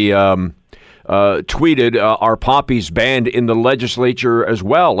actually tweeted, are poppies banned in the legislature as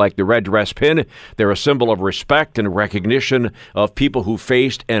well, like the red dress pin? They're a symbol of respect and recognition of people who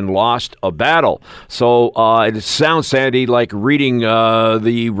faced and lost a battle. So it sounds, Sandy, like reading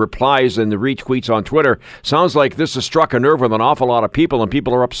the replies and the retweets on Twitter, sounds like this has struck a nerve with an awful lot of people, and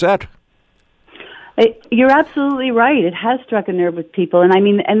people are upset. You're absolutely right. It has struck a nerve with people. And I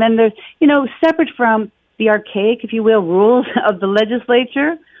mean, and then there's, separate from the archaic, if you will, rules of the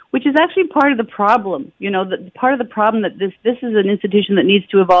legislature, which is actually part of the problem. Part of the problem that this is an institution that needs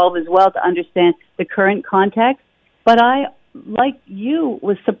to evolve as well to understand the current context. But I, like you,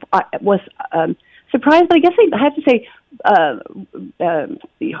 was surprised, but I guess I have to say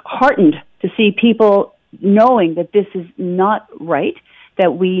heartened to see people knowing that this is not right,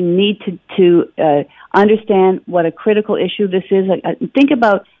 that we need to understand what a critical issue this is. Think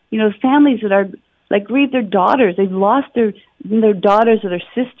about, families that are grieve their daughters. They've lost their daughters or their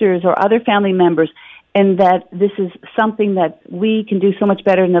sisters or other family members, and that this is something that we can do so much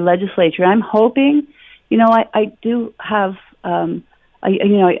better in the legislature. I'm hoping, I do have,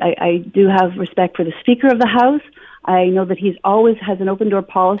 I do have respect for the Speaker of the House. I know that he's always has an open door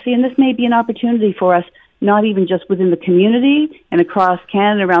policy, and this may be an opportunity for us, not even just within the community and across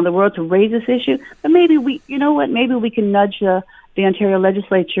Canada, around the world, to raise this issue, but maybe maybe we can nudge the Ontario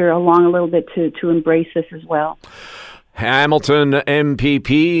legislature along a little bit to embrace this as well. Hamilton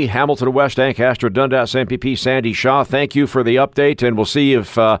MPP, Hamilton West Ancaster Dundas MPP Sandy Shaw, thank you for the update, and we'll see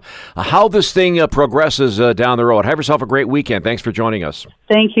if how this thing progresses down the road. Have yourself a great weekend. Thanks for joining us.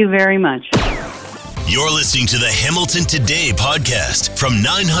 Thank you very much. You're listening to the Hamilton Today podcast from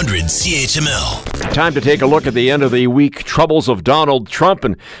 900 CHML. Time to take a look at the end of the week troubles of Donald Trump,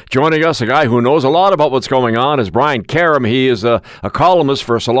 and joining us, a guy who knows a lot about what's going on, is Brian Karem. He is a columnist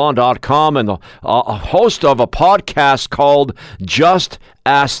for Salon.com and a host of a podcast called Just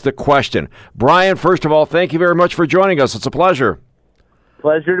Ask the Question. Brian, first of all, thank you very much for joining us. It's a pleasure.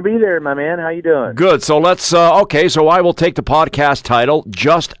 Pleasure to be there, my man. How you doing? Good. So let's, so I will take the podcast title,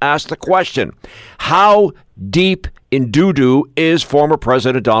 Just Ask the Question. How deep in doo-doo is former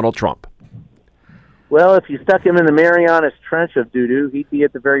President Donald Trump? Well, if you stuck him in the Marianas Trench of doo-doo, he'd be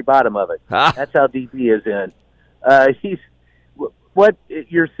at the very bottom of it. That's how deep he is in. What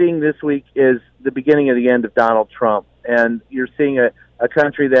you're seeing this week is the beginning of the end of Donald Trump, and you're seeing a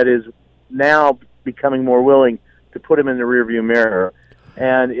country that is now becoming more willing to put him in the rearview mirror.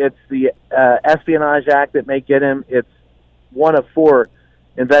 And it's the Espionage Act that may get him. It's one of 4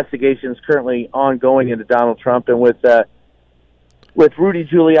 investigations currently ongoing into Donald Trump, and with Rudy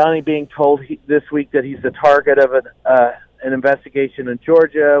Giuliani being told this week that he's the target of an investigation in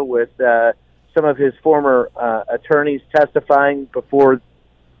Georgia, with some of his former attorneys testifying before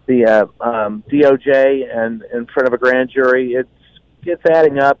the DOJ and in front of a grand jury, it's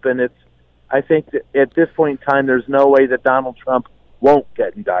adding up, and I think that at this point in time, there's no way that Donald Trump won't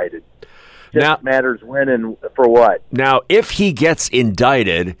get indicted. Just matters when and for what. Now, if he gets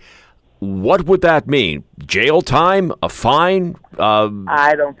indicted, what would that mean? Jail time? A fine?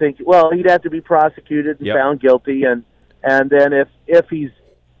 I don't think. Well, he'd have to be prosecuted and found guilty, and then if he's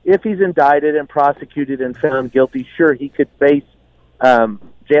indicted and prosecuted and found guilty, sure, he could face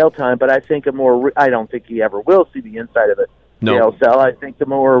jail time. But I think I don't think he ever will see the inside of a jail cell. I think the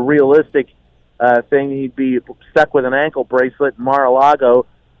more realistic thing, he'd be stuck with an ankle bracelet in Mar-a-Lago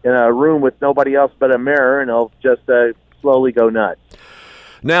in a room with nobody else but a mirror, and he'll just slowly go nuts.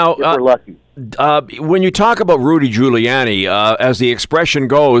 Now, if we're lucky. When you talk about Rudy Giuliani, as the expression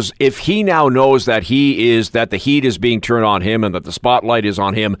goes, if he now knows that that the heat is being turned on him and that the spotlight is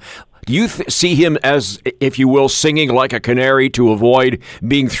on him, do you see him as, if you will, singing like a canary to avoid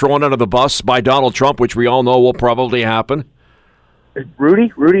being thrown under the bus by Donald Trump, which we all know will probably happen? Rudy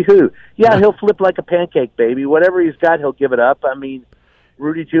who? Yeah, he'll flip like a pancake, baby. Whatever he's got, he'll give it up. I mean,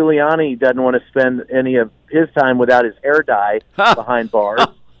 Rudy Giuliani doesn't want to spend any of his time without his hair dye behind bars.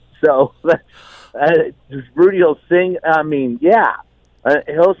 So Rudy will sing. I mean, yeah,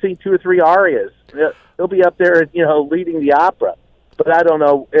 he'll sing 2 or 3 arias. He'll be up there, leading the opera. But I don't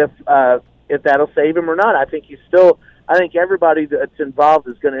know if that'll save him or not. I think I think everybody that's involved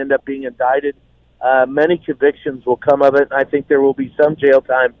is going to end up being indicted. Many convictions will come of it. And I think there will be some jail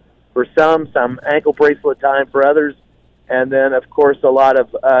time for some ankle bracelet time for others, and then, of course, a lot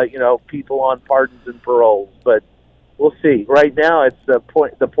of people on pardons and paroles. But we'll see. Right now, it's the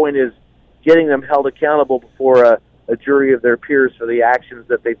point is getting them held accountable before a jury of their peers for the actions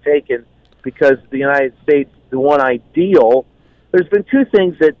that they've taken. Because the United States, the one ideal, there's been 2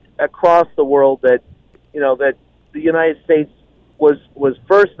 things that across the world that the United States was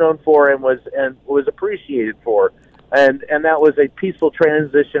first known for and was appreciated for, and that was a peaceful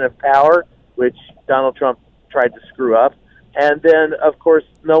transition of power, which Donald Trump tried to screw up, and then of course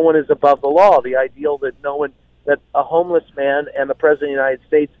no one is above the law. The ideal that a homeless man and the President of the United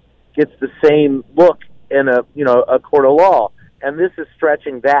States gets the same look in a court of law, and this is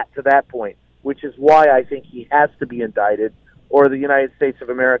stretching that to that point, which is why I think he has to be indicted, or the United States of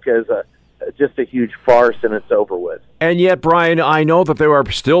America is just a huge farce and it's over with. And yet, Brian, I know that there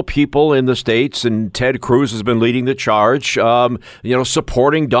are still people in the States, and Ted Cruz has been leading the charge,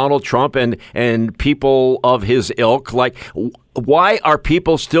 supporting Donald Trump and people of his ilk. Like, why are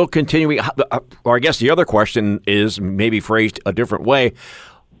people still continuing? Or I guess the other question is maybe phrased a different way.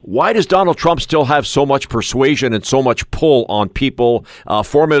 Why does Donald Trump still have so much persuasion and so much pull on people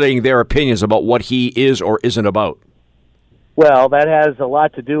formulating their opinions about what he is or isn't about? Well, that has a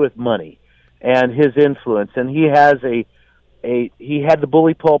lot to do with money and his influence, and he has he had the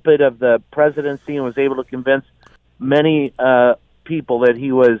bully pulpit of the presidency and was able to convince many people that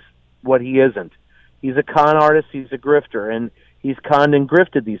he was what he isn't. He's a con artist, he's a grifter, and he's conned and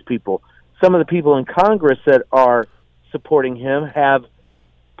grifted these people. Some of the people in Congress that are supporting him have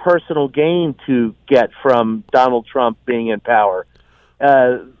personal gain to get from Donald Trump being in power.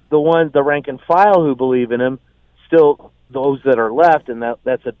 The rank and file who believe in him, still those that are left, and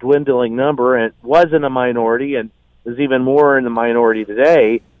that's a dwindling number, and it wasn't a minority, and is even more in the minority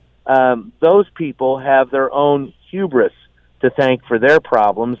today. Those people have their own hubris to thank for their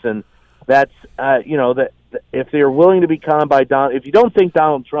problems, and that's that if they're willing to be conned by if you don't think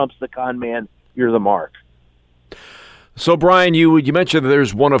Donald Trump's the con man, you're the mark. So, Brian, you mentioned that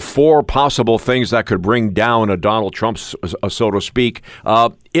there's one of 4 possible things that could bring down a Donald Trump, so to speak.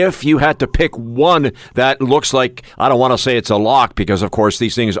 If you had to pick one that looks like, I don't want to say it's a lock because, of course,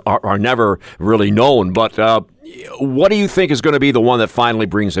 these things are never really known, but what do you think is going to be the one that finally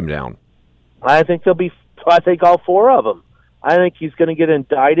brings him down? I think all 4 of them. I think he's going to get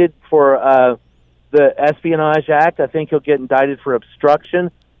indicted for the Espionage Act. I think he'll get indicted for obstruction.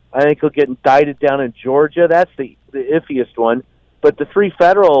 I think he'll get indicted down in Georgia. That's the iffiest one. But the 3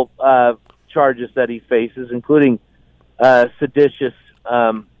 federal charges that he faces, including seditious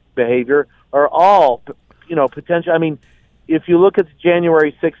behavior, are all, potential. I mean, if you look at the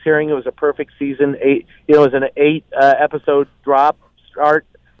January 6th hearing, it was a perfect season. It was an 8-episode drop.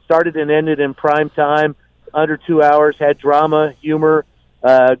 Started and ended in prime time, under 2 hours, had drama, humor,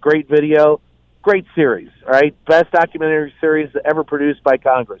 great video. Great series, all right? Best documentary series ever produced by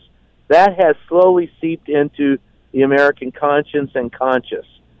Congress. That has slowly seeped into the American conscience and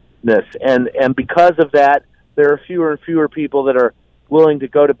consciousness. And because of that, there are fewer and fewer people that are willing to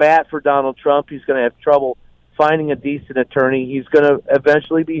go to bat for Donald Trump. He's going to have trouble finding a decent attorney. He's going to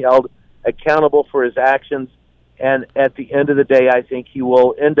eventually be held accountable for his actions. And at the end of the day, I think he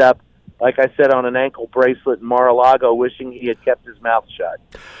will end up, like I said, on an ankle bracelet in Mar-a-Lago, wishing he had kept his mouth shut.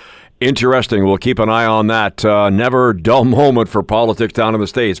 Interesting. We'll keep an eye on that. Never dull moment for politics down in the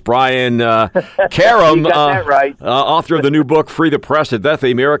States. Brian Karem, right. Author of the new book, Free the Press, The Death of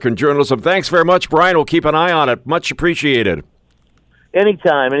American Journalism. Thanks very much, Brian. We'll keep an eye on it. Much appreciated.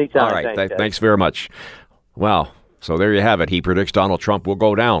 Anytime. All right. Thanks very much. Wow. So there you have it. He predicts Donald Trump will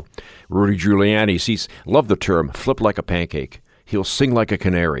go down. Rudy Giuliani, love the term, flip like a pancake. He'll sing like a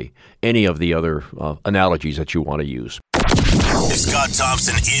canary. Any of the other analogies that you want to use. If Scott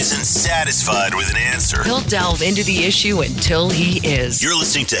Thompson isn't satisfied with an answer, He'll delve into the issue until he is. you're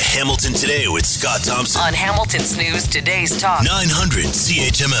listening to Hamilton Today with Scott Thompson. On Hamilton's News Today's Talk. 900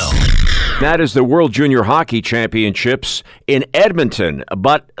 CHML. That is the World Junior Hockey Championships in Edmonton,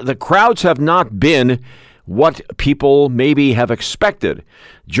 but the crowds have not been what people maybe have expected.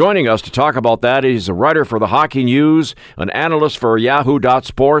 Joining us to talk about that is a writer for the Hockey News, an analyst for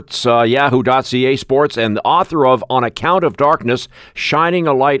Yahoo.Sports, Yahoo.ca Sports, and the author of On Account of Darkness, Shining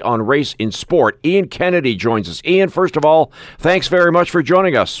a Light on Race in Sport. Ian Kennedy joins us. Ian, first of all, thanks very much for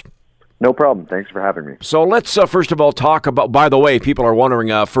joining us. No problem. Thanks for having me. So let's first of all talk about, by the way, people are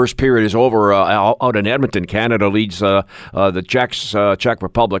wondering, first period is over out in Edmonton. Canada leads the Czech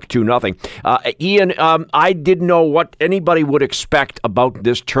Republic 2-0. Ian, I didn't know what anybody would expect about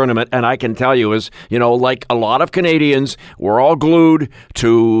this tournament, and I can tell you is, like a lot of Canadians, we're all glued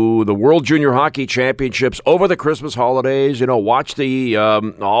to the World Junior Hockey Championships over the Christmas holidays, watch the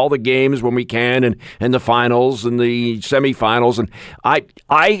all the games when we can, and the finals and the semifinals, and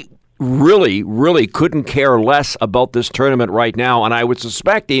I really couldn't care less about this tournament right now, and I would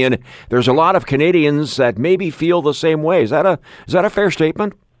suspect, Ian, there's a lot of Canadians that maybe feel the same way. Is that a fair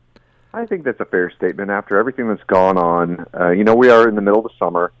statement? I think that's a fair statement after everything that's gone on. We are in the middle of the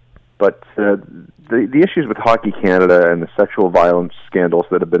summer, but the issues with Hockey Canada and the sexual violence scandals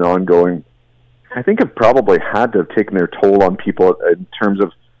that have been ongoing, I think have probably had to have taken their toll on people in terms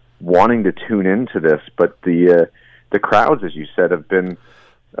of wanting to tune into this. But the crowds, as you said, have been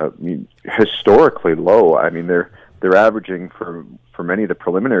historically low. I mean, they're averaging for many of the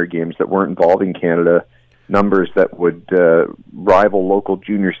preliminary games that weren't involving Canada numbers that would rival local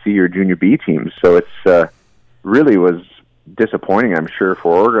junior C or junior B teams. So it's really was disappointing, I'm sure,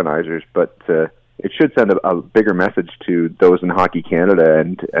 for organizers, but it should send a bigger message to those in Hockey Canada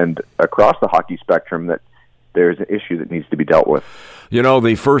and across the hockey spectrum that there's an issue that needs to be dealt with.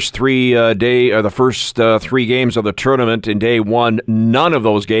 The first three games of the tournament in day one, none of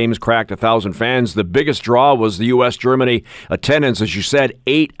those games cracked 1,000 fans. The biggest draw was the U.S.-Germany attendance, as you said,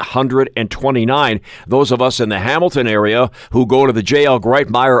 829. Those of us in the Hamilton area who go to the J.L.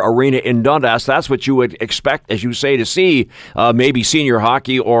 Greitmeyer Arena in Dundas, that's what you would expect, as you say, to see maybe senior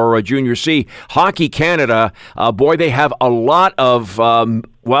hockey or junior C. Hockey Canada, boy, they have a lot of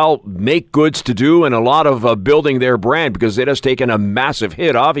make goods to do and a lot of building their brand, because it has taken a massive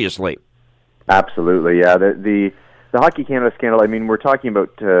hit, obviously. Absolutely, yeah. The Hockey Canada scandal, I mean, we're talking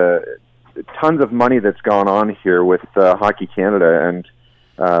about tons of money that's gone on here with Hockey Canada, and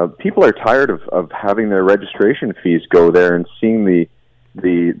people are tired of having their registration fees go there and seeing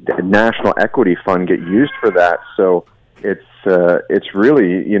the National Equity Fund get used for that. So it's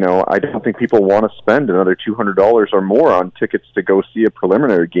really, I don't think people want to spend another $200 or more on tickets to go see a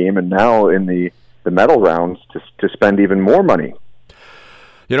preliminary game, and now in the medal rounds to spend even more money.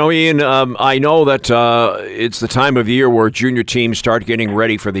 Ian, I know that it's the time of year where junior teams start getting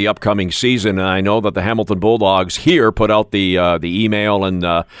ready for the upcoming season. And I know that the Hamilton Bulldogs here put out the email and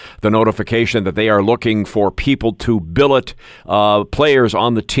the notification that they are looking for people to billet players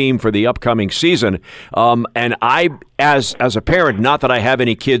on the team for the upcoming season. And I, as a parent, not that I have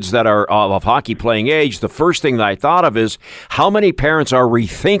any kids that are of hockey playing age, the first thing that I thought of is how many parents are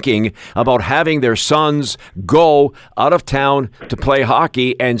rethinking about having their sons go out of town to play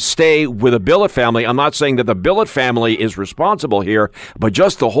hockey and stay with a billet family. I'm not saying that the billet family is responsible here, but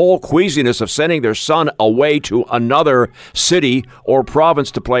just the whole queasiness of sending their son away to another city or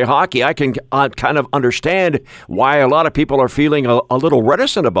province to play hockey. I can kind of understand why a lot of people are feeling a little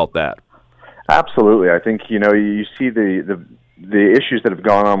reticent about that. Absolutely. I think, you see the issues that have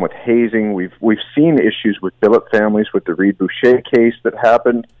gone on with hazing. We've seen issues with billet families with the Reed Boucher case that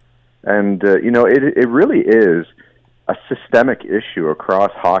happened. And, it really is a systemic issue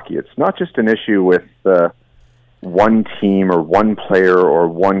across hockey. It's not just an issue with one team or one player or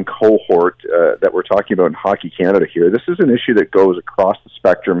one cohort that we're talking about in Hockey Canada here. This is an issue that goes across the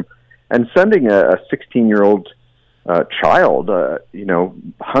spectrum, and sending a 16-year-old child,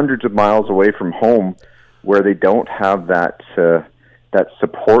 hundreds of miles away from home, where they don't have that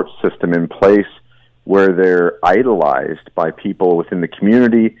support system in place, where they're idolized by people within the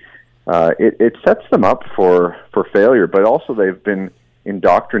community. It sets them up for failure, but also they've been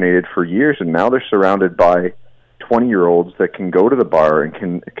indoctrinated for years, and now they're surrounded by 20-year-olds that can go to the bar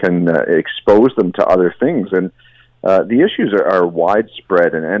and can expose them to other things. And the issues are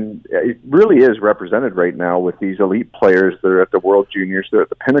widespread, and it really is represented right now with these elite players that are at the World Juniors. They're at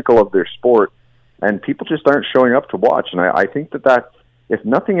the pinnacle of their sport, and people just aren't showing up to watch. And I think that if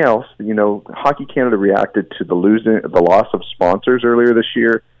nothing else, Hockey Canada reacted to the loss of sponsors earlier this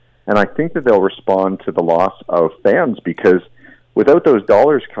year, And I think that they'll respond to the loss of fans because without those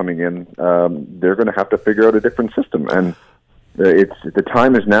dollars coming in, they're going to have to figure out a different system. And the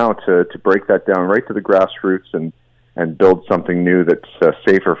time is now to break that down right to the grassroots and build something new that's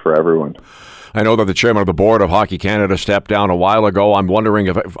safer for everyone. I know that the chairman of the board of Hockey Canada stepped down a while ago. I'm wondering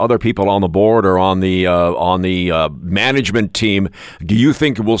if other people on the board or on the management team, do you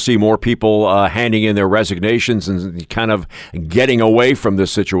think we'll see more people handing in their resignations and kind of getting away from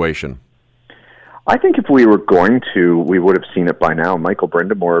this situation? I think if we were going to, we would have seen it by now. Michael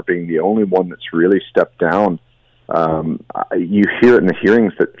Brindamore being the only one that's really stepped down. You hear it in the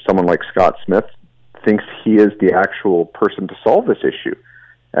hearings that someone like Scott Smith thinks he is the actual person to solve this issue.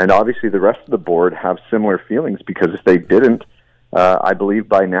 And obviously the rest of the board have similar feelings because if they didn't, I believe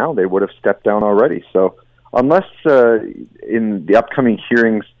by now they would have stepped down already. So unless in the upcoming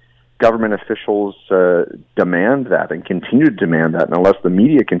hearings government officials demand that and continue to demand that, and unless the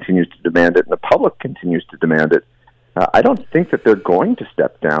media continues to demand it and the public continues to demand it, I don't think that they're going to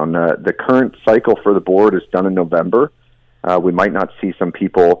step down. The current cycle for the board is done in November. We might not see some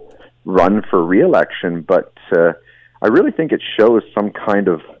people run for re-election, but I really think it shows some kind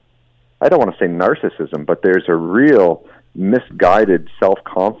of, I don't want to say narcissism, but there's a real misguided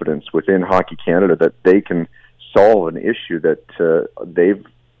self-confidence within Hockey Canada that they can solve an issue that they've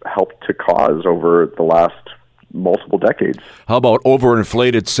helped to cause over the last multiple decades. How about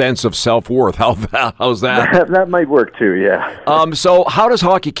overinflated sense of self-worth? How's that? That might work too, yeah. So how does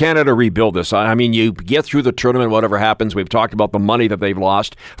Hockey Canada rebuild this? I mean, you get through the tournament, whatever happens. We've talked about the money that they've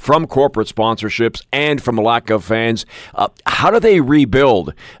lost from corporate sponsorships and from the lack of fans. How do they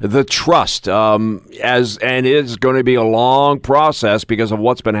rebuild the trust? And it's going to be a long process because of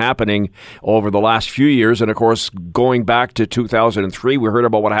what's been happening over the last few years. And of course, going back to 2003, we heard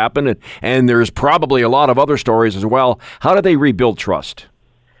about what happened. And there's probably a lot of other stories as well. How do they rebuild trust?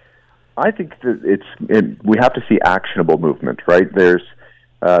 I think that we have to see actionable movement, right? There's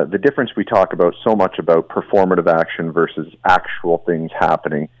the difference we talk about so much about performative action versus actual things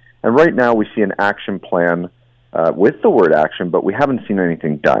happening. And right now we see an action plan with the word action, but we haven't seen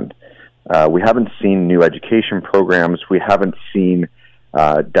anything done. We haven't seen new education programs. We haven't seen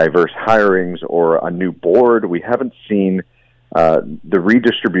diverse hirings or a new board. We haven't seen the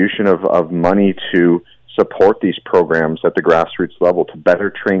redistribution of money to support these programs at the grassroots level, to better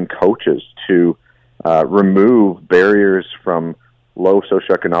train coaches, to remove barriers from low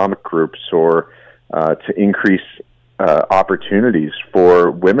socioeconomic groups, or to increase opportunities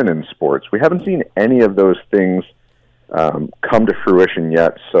for women in sports. We haven't seen any of those things come to fruition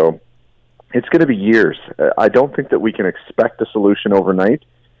yet, so it's going to be years. I don't think that we can expect a solution overnight,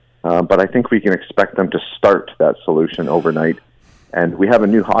 but I think we can expect them to start that solution overnight. And we have a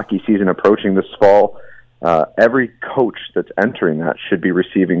new hockey season approaching this fall. Every coach that's entering that should be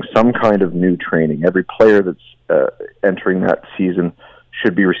receiving some kind of new training. Every player that's entering that season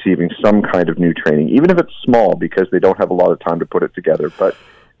should be receiving some kind of new training, even if it's small because they don't have a lot of time to put it together. But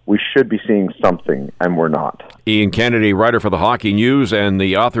we should be seeing something, and we're not. Ian Kennedy, writer for the Hockey News and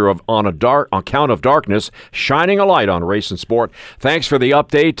the author of On Account of Darkness, shining a light on race and sport. Thanks for the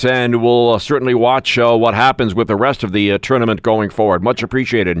update, and we'll certainly watch what happens with the rest of the tournament going forward. Much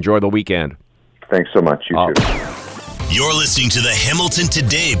appreciated. Enjoy the weekend. Thanks so much. You too. You're listening to the Hamilton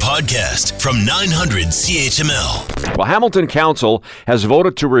Today podcast from 900 CHML. Well, Hamilton Council has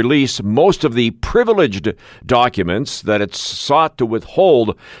voted to release most of the privileged documents that it's sought to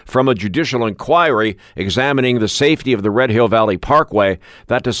withhold from a judicial inquiry examining the safety of the Red Hill Valley Parkway.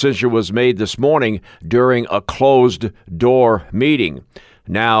 That decision was made this morning during a closed-door meeting.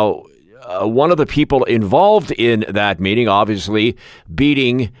 Now, one of the people involved in that meeting, obviously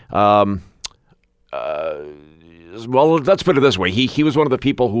beating... well, let's put it this way. He was one of the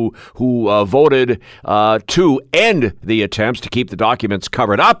people who voted to end the attempts to keep the documents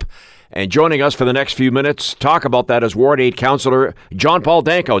covered up. And joining us for the next few minutes, talk about that is Ward 8 Councillor John Paul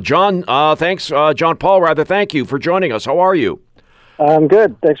Danko. John, John Paul, thank you for joining us. How are you? I'm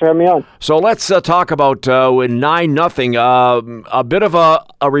good. Thanks for having me on. So let's talk about 9-0. A bit of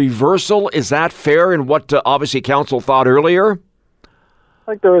a reversal. Is that fair in what obviously Council thought earlier?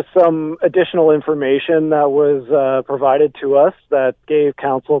 I think there was some additional information that was provided to us that gave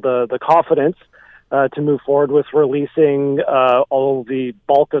Council the confidence to move forward with releasing all the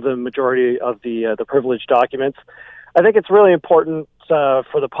bulk of the majority of the privileged documents. I think it's really important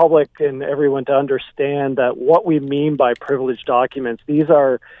for the public and everyone to understand that what we mean by privileged documents. These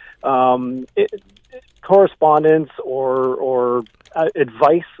are correspondence or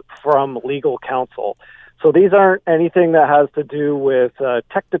advice from legal counsel. So these aren't anything that has to do with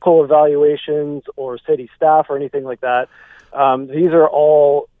technical evaluations or city staff or anything like that. These are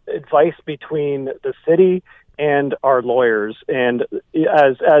all advice between the city and our lawyers. And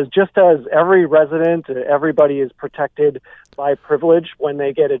as just as every resident, everybody is protected by privilege when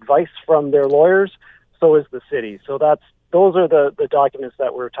they get advice from their lawyers, so is the city. So those are the documents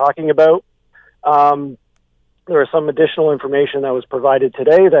that we're talking about. There was some additional information that was provided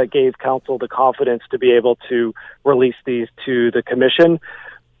today that gave council the confidence to be able to release these to the commission.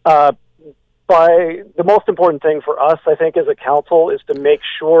 The most important thing for us, I think, as a council is to make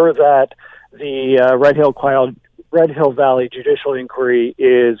sure that the Red Hill Valley Judicial Inquiry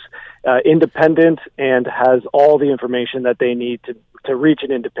is independent and has all the information that they need to reach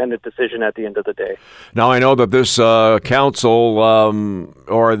an independent decision at the end of the day. Now, I know that this council,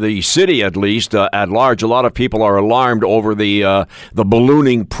 or the city at least, at large, a lot of people are alarmed over the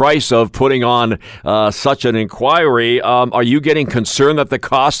ballooning price of putting on such an inquiry. Are you getting concerned that the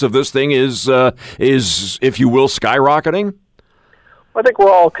cost of this thing is, if you will, skyrocketing? I think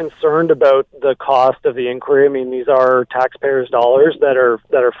we're all concerned about the cost of the inquiry. I mean, these are taxpayers' dollars that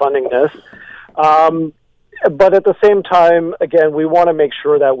are funding this. But at the same time, again, we want to make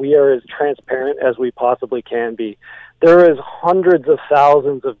sure that we are as transparent as we possibly can be. There is hundreds of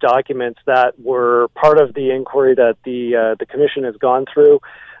thousands of documents that were part of the inquiry that the commission has gone through.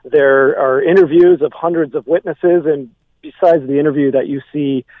 There are interviews of hundreds of witnesses, and besides the interview that you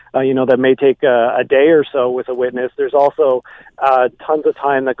see, that may take a day or so with a witness, there's also tons of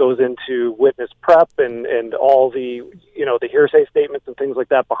time that goes into witness prep and all the hearsay statements and things like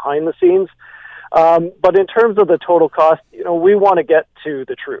that behind the scenes. But in terms of the total cost, we want to get to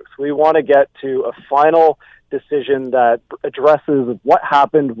the truth. We want to get to a final decision that addresses what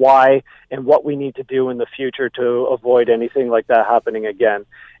happened, why, and what we need to do in the future to avoid anything like that happening again.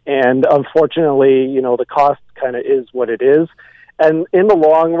 And unfortunately, the cost kind of is what it is. And in the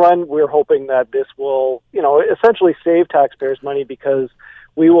long run, we're hoping that this will, essentially save taxpayers money, because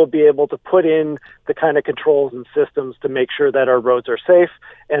we will be able to put in the kind of controls and systems to make sure that our roads are safe,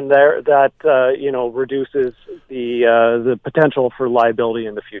 and that reduces the potential for liability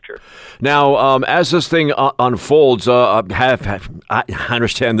in the future. Now, as this thing unfolds, I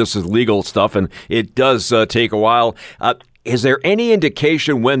understand this is legal stuff, and it does take a while. Is there any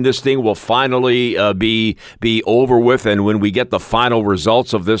indication when this thing will finally be over with, and when we get the final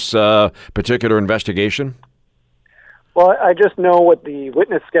results of this particular investigation? Well, I just know what the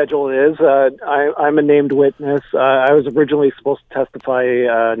witness schedule is. I'm a named witness. I was originally supposed to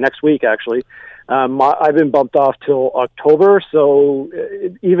testify next week, actually. I've been bumped off till October, so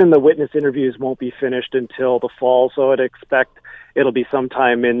even the witness interviews won't be finished until the fall, so I'd expect it'll be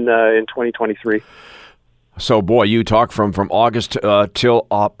sometime in 2023. So, boy, you talk from August till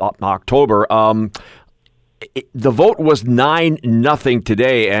October. The vote was 9-0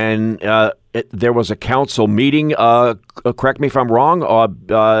 today, and there was a council meeting. Correct me if I'm wrong,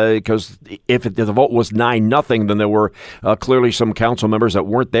 because if the vote was 9-0, then there were clearly some council members that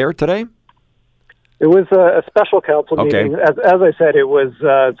weren't there today? It was a special council meeting. As I said, it was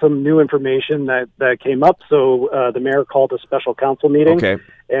some new information that came up, so the mayor called a special council meeting. Okay.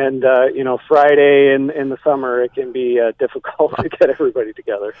 And, Friday in the summer, it can be difficult to get everybody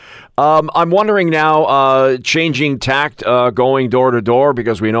together. I'm wondering now, changing tact, going door to door,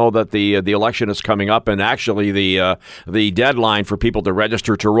 because we know that the election is coming up, and actually the deadline for people to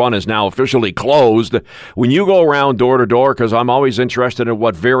register to run is now officially closed. When you go around door to door, because I'm always interested in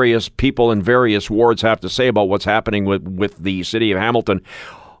what various people in various wards have to say about what's happening with the city of Hamilton,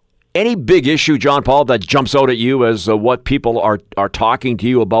 any big issue, John Paul, that jumps out at you as what people are talking to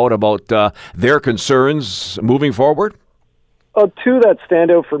you about their concerns moving forward? Two that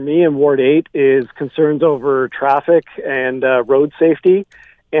stand out for me in Ward 8 is concerns over traffic and road safety,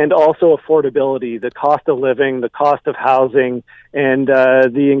 and also affordability, the cost of living, the cost of housing, and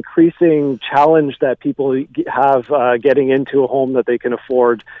the increasing challenge that people have getting into a home that they can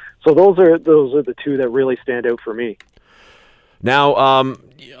afford. So those are the two that really stand out for me. Now,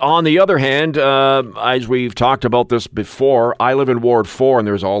 on the other hand, as we've talked about this before, I live in Ward 4, and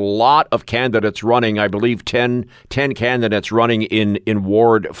there's a lot of candidates running. I believe 10 candidates running in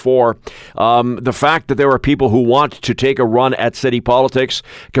Ward 4. The fact that there are people who want to take a run at city politics,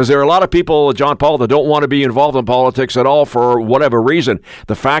 because there are a lot of people, John Paul, that don't want to be involved in politics at all for whatever reason.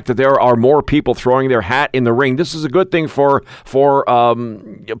 The fact that there are more people throwing their hat in the ring, this is a good thing for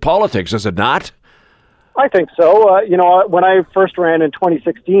politics, is it not? I think so. When I first ran in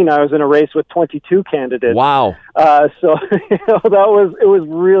 2016, I was in a race with 22 candidates. Wow. So it was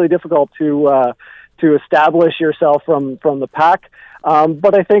really difficult to establish yourself from the pack.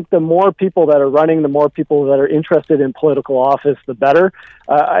 But I think the more people that are running, the more people that are interested in political office, the better.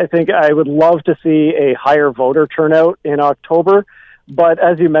 I think I would love to see a higher voter turnout in October. But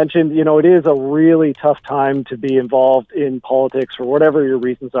as you mentioned, it is a really tough time to be involved in politics for whatever your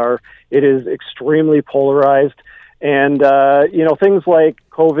reasons are. It is extremely polarized. And, things like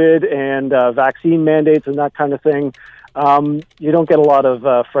COVID and vaccine mandates and that kind of thing, you don't get a lot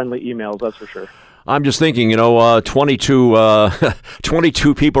of friendly emails, that's for sure. I'm just thinking, 22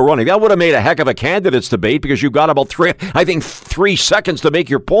 people running. That would have made a heck of a candidates debate because you've got about 3 seconds to make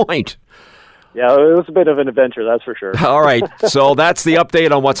your point. Yeah, it was a bit of an adventure, that's for sure. All right, so that's the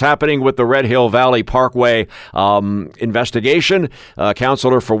update on what's happening with the Red Hill Valley Parkway investigation.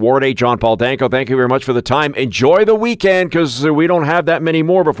 Councillor for Ward 8, John Paul Danko, thank you very much for the time. Enjoy the weekend because we don't have that many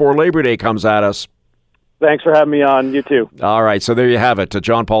more before Labor Day comes at us. Thanks for having me on. You too. All right, so there you have it.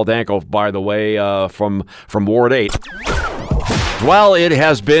 John Paul Danko, by the way, from Ward 8. Well, it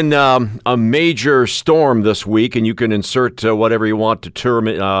has been a major storm this week, and you can insert whatever you want to term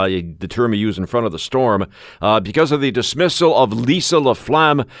the term you use in front of the storm, because of the dismissal of Lisa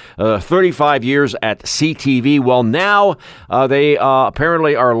LaFlamme, 35 years at CTV. Well, now they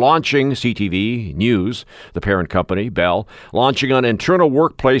apparently are launching, CTV News, the parent company, Bell, launching an internal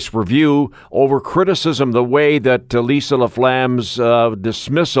workplace review over criticism the way that Lisa LaFlamme's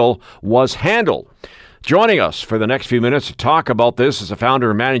dismissal was handled. Joining us for the next few minutes to talk about this is the founder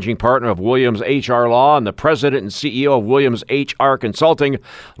and managing partner of Williams HR Law and the president and CEO of Williams HR Consulting,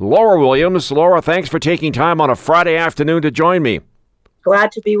 Laura Williams. Laura, thanks for taking time on a Friday afternoon to join me.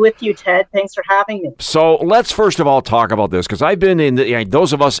 Glad to be with you, Ted. Thanks for having me. So let's first of all talk about this, because I've been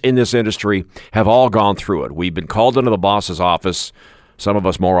those of us in this industry have all gone through it. We've been called into the boss's office, some of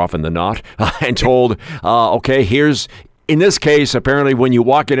us more often than not, and told, okay, here's... In this case, apparently, when you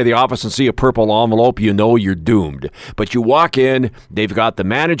walk into the office and see a purple envelope, you know you're doomed. But you walk in, they've got the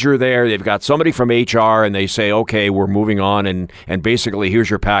manager there, they've got somebody from HR, and they say, okay, we're moving on, and basically, here's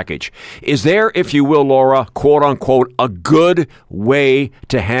your package. Is there, if you will, Laura, quote unquote, a good way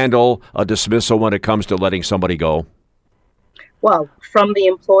to handle a dismissal when it comes to letting somebody go? Well, from the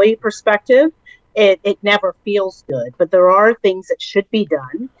employee perspective, it never feels good, but there are things that should be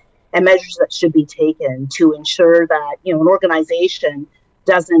done and measures that should be taken to ensure that, an organization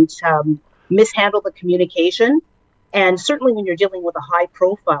doesn't mishandle the communication. And certainly when you're dealing with a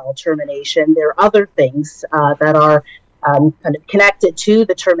high-profile termination, there are other things that are kind of connected to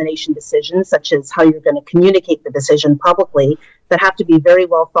the termination decision, such as how you're going to communicate the decision publicly, that have to be very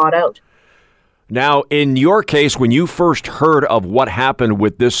well thought out. Now, in your case, when you first heard of what happened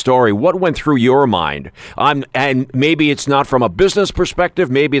with this story, what went through your mind? And maybe it's not from a business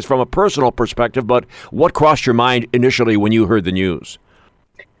perspective, maybe it's from a personal perspective, but what crossed your mind initially when you heard the news?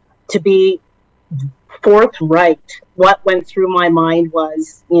 To be forthright, what went through my mind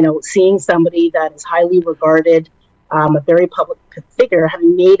was, seeing somebody that is highly regarded, a very public figure,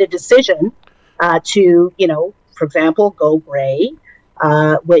 having made a decision to, for example, go gray,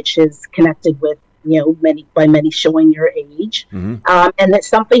 which is connected with, many showing your age. Mm-hmm. And it's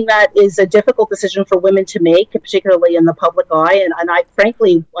something that is a difficult decision for women to make, particularly in the public eye. And I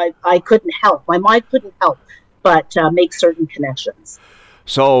frankly, I couldn't help. My mind couldn't help but make certain connections.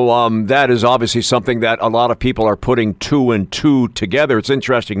 So that is obviously something that a lot of people are putting two and two together. It's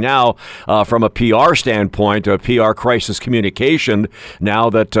interesting now from a PR standpoint, a PR crisis communication, now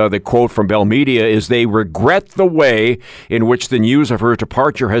that the quote from Bell Media is they regret the way in which the news of her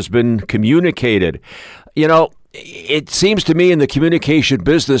departure has been communicated. It seems to me in the communication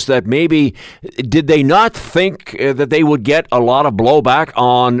business that maybe did they not think that they would get a lot of blowback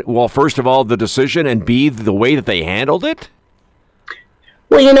on, well, first of all, the decision, and B, the way that they handled it?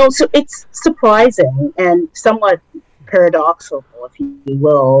 Well, so it's surprising and somewhat paradoxical, if you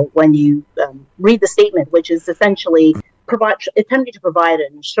will, when you read the statement, which is essentially attempting to provide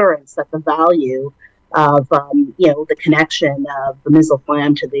an assurance that the value of, the connection of Ms.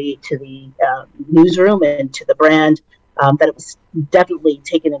 LaFlamme to the newsroom and to the brand, that it was definitely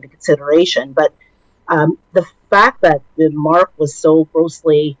taken into consideration. But the fact that the mark was so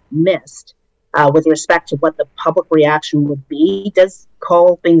grossly missed with respect to what the public reaction would be does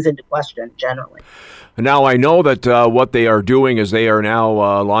call things into question generally. Now, I know that what they are doing is they are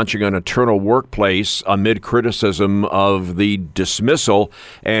now launching an internal workplace amid criticism of the dismissal.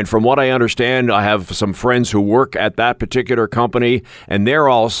 And from what I understand, I have some friends who work at that particular company, and they're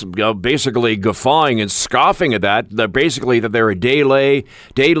all basically guffawing and scoffing at that. They're basically that they're a day late,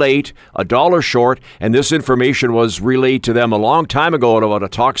 $1 short, and this information was relayed to them a long time ago about a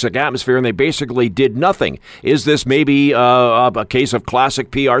toxic atmosphere, and they basically did nothing. Is this maybe a case of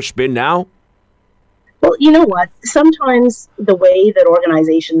classic PR spin now? Well, you know what? Sometimes the way that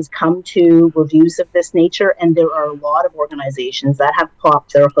organizations come to reviews of this nature, and there are a lot of organizations that have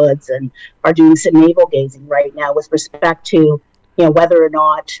popped their hoods and are doing some navel gazing right now with respect to, whether or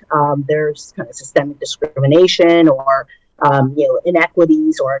not there's kind of systemic discrimination or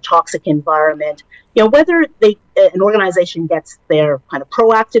inequities or a toxic environment, whether an organization gets there kind of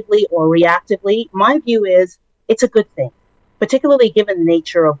proactively or reactively. My view is it's a good thing, particularly given the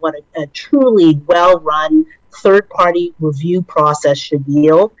nature of what a truly well-run third-party review process should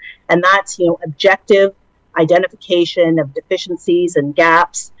yield, and that's objective identification of deficiencies and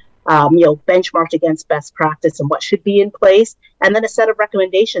gaps, benchmarked against best practice and what should be in place, and then a set of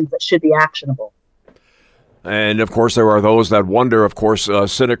recommendations that should be actionable. And, of course, there are those that wonder, of course,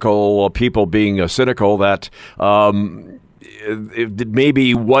 cynical people being cynical, that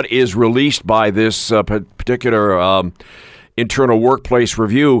maybe what is released by this particular internal workplace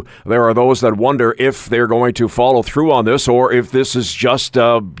review, there are those that wonder if they're going to follow through on this or if this is just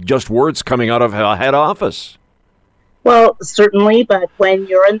words coming out of head office. Well, certainly, but when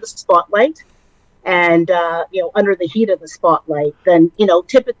you're in the spotlight and, under the heat of the spotlight, then,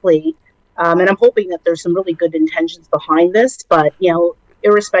 typically, and I'm hoping that there's some really good intentions behind this, but,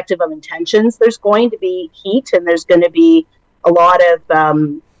 irrespective of intentions, there's going to be heat and there's going to be a lot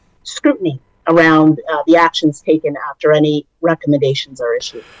of scrutiny around the actions taken after any recommendations are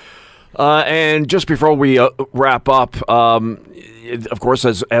issued. And just before we wrap up, of course,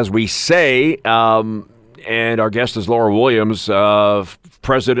 as we say, and our guest is Laura Williams,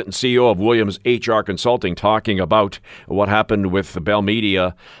 President and CEO of Williams HR Consulting, talking about what happened with Bell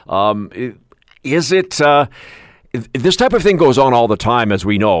Media. Is it... This type of thing goes on all the time, as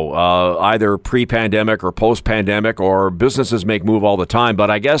we know, either pre-pandemic or post-pandemic, or businesses make move all the time. But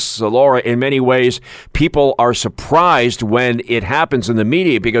I guess, Laura, in many ways, people are surprised when it happens in the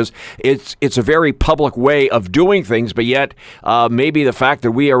media because it's a very public way of doing things. But yet, maybe the fact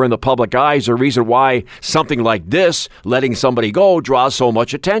that we are in the public eye is the reason why something like this, letting somebody go, draws so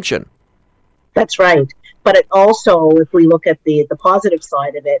much attention. That's right. But it also, if we look at the positive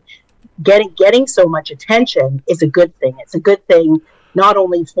side of it, getting so much attention is a good thing. It's a good thing not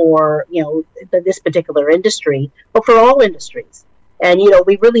only for this particular industry, but for all industries. And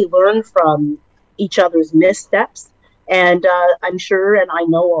we really learn from each other's missteps. And I'm sure, and I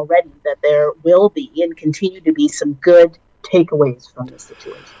know already, that there will be and continue to be some good takeaways from this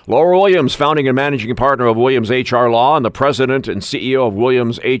situation. Laura Williams, founding and managing partner of Williams HR Law and the president and CEO of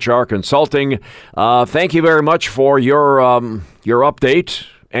Williams HR Consulting. Thank you very much for your update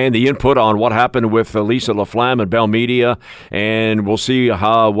and the input on what happened with Lisa LaFlamme and Bell Media, and we'll see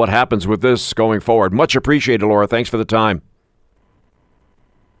what happens with this going forward. Much appreciated, Laura. Thanks for the time.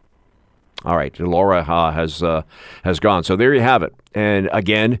 All right, Laura has gone. So there you have it. And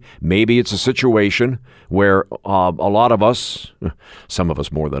again, maybe it's a situation where a lot of us, some of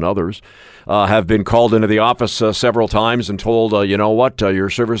us more than others, have been called into the office several times and told, you know what, your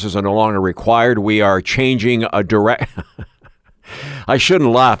services are no longer required. We are changing a I shouldn't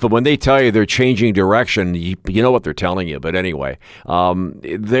laugh, but when they tell you they're changing direction, you know what they're telling you. But anyway,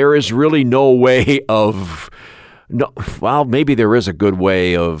 there is really no way of... No, well, maybe there is a good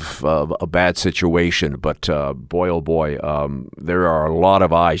way of a bad situation, but boy, oh boy, there are a lot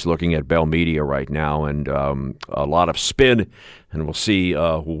of eyes looking at Bell Media right now, and a lot of spin, and we'll see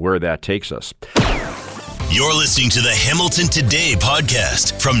where that takes us. You're listening to the Hamilton Today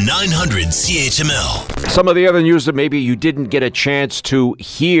podcast from 900 CHML. Some of the other news that maybe you didn't get a chance to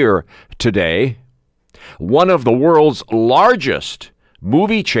hear today. One of the world's largest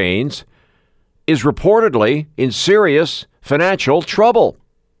movie chains is reportedly in serious financial trouble.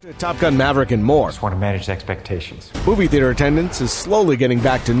 Top Gun Maverick and more. Just want to manage expectations. Movie theater attendance is slowly getting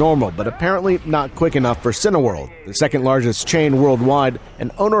back to normal, but apparently not quick enough for Cineworld, the second largest chain worldwide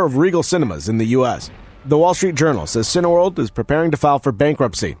and owner of Regal Cinemas in the U.S. The Wall Street Journal says Cineworld is preparing to file for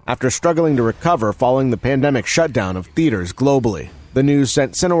bankruptcy after struggling to recover following the pandemic shutdown of theaters globally. The news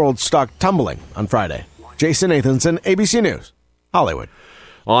sent Cineworld's stock tumbling on Friday. Jason Nathanson, ABC News, Hollywood.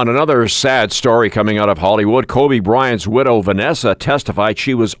 On another sad story coming out of Hollywood, Kobe Bryant's widow, Vanessa, testified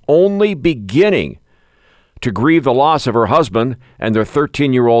she was only beginning to grieve the loss of her husband and their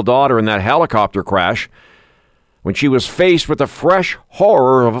 13-year-old daughter in that helicopter crash when she was faced with the fresh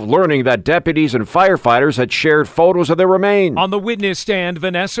horror of learning that deputies and firefighters had shared photos of their remains. On the witness stand,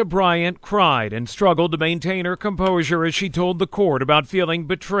 Vanessa Bryant cried and struggled to maintain her composure as she told the court about feeling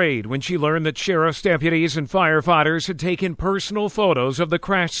betrayed when she learned that sheriff's deputies and firefighters had taken personal photos of the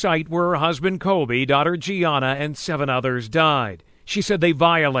crash site where her husband Kobe, daughter Gianna, and 7 others died. She said they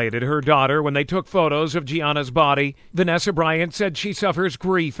violated her daughter when they took photos of Gianna's body. Vanessa Bryant said she suffers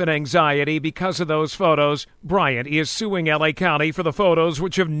grief and anxiety because of those photos. Bryant is suing LA County for the photos,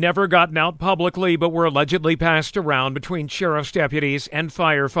 which have never gotten out publicly but were allegedly passed around between sheriff's deputies and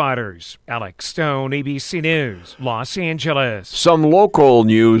firefighters. Alex Stone, ABC News, Los Angeles. Some local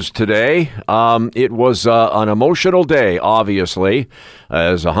news today. It was an emotional day, obviously,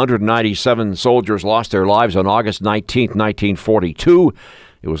 as 197 soldiers lost their lives on August 19th, 1942.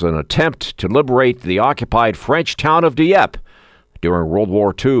 It was an attempt to liberate the occupied French town of Dieppe during World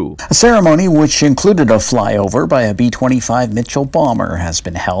War II. A ceremony which included a flyover by a B-25 Mitchell bomber has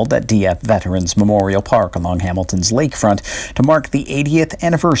been held at Dieppe Veterans Memorial Park along Hamilton's lakefront to mark the 80th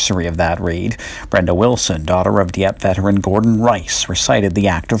anniversary of that raid. Brenda Wilson, daughter of Dieppe veteran Gordon Rice, recited the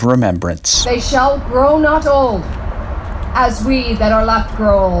act of remembrance. They shall grow not old, as we that are left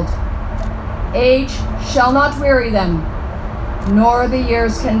grow old. Age shall not weary them, nor the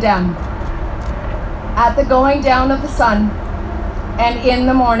years condemn. At the going down of the sun, and in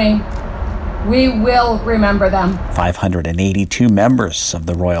the morning, we will remember them. 582 members of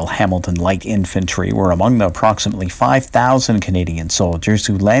the Royal Hamilton Light Infantry were among the approximately 5,000 Canadian soldiers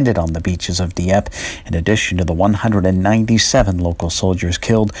who landed on the beaches of Dieppe. In addition to the 197 local soldiers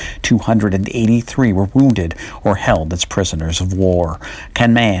killed, 283 were wounded or held as prisoners of war.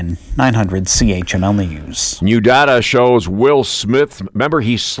 Ken Mann, 900 CHML News. New data shows Will Smith, remember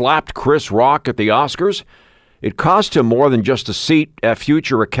he slapped Chris Rock at the Oscars? It cost him more than just a seat at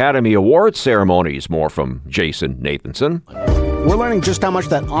future Academy Awards ceremonies. More from Jason Nathanson. We're learning just how much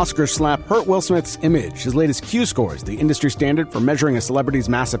that Oscar slap hurt Will Smith's image. His latest Q scores, the industry standard for measuring a celebrity's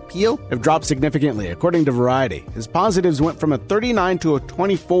mass appeal, have dropped significantly, according to Variety. His positives went from a 39 to a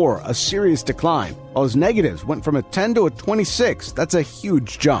 24, a serious decline, while his negatives went from a 10 to a 26. That's a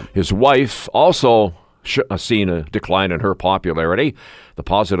huge jump. His wife also seen a decline in her popularity, the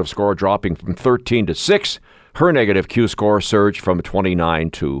positive score dropping from 13 to 6. Her negative Q score surged from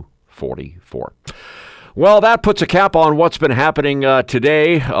 29 to 44. Well, that puts a cap on what's been happening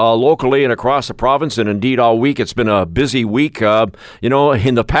today locally and across the province, and indeed all week. It's been a busy week. In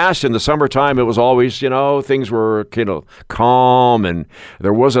the past, in the summertime, it was always, things were calm and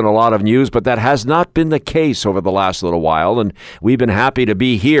there wasn't a lot of news, but that has not been the case over the last little while, and we've been happy to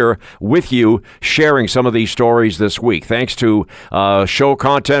be here with you sharing some of these stories this week. Thanks to show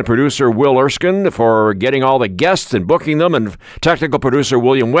content producer Will Erskine for getting all the guests and booking them, and technical producer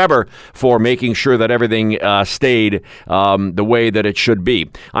William Weber for making sure that everything stayed the way that it should be.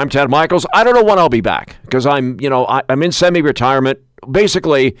 I'm Ted Michaels. I don't know when I'll be back because I'm in semi-retirement.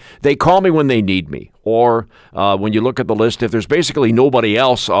 Basically, they call me when they need me, or when you look at the list, if there's basically nobody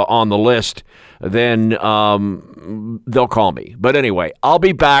else on the list, then they'll call me. But anyway, I'll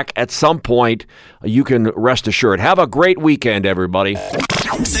be back at some point. You can rest assured. Have a great weekend, everybody.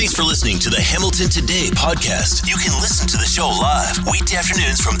 Thanks for listening to the Hamilton Today podcast. You can listen to the show live weekday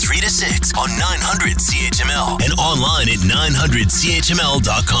afternoons from 3 to 6 on 900 CHML and online at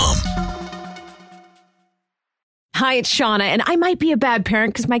 900CHML.com. Hi, it's Shauna, and I might be a bad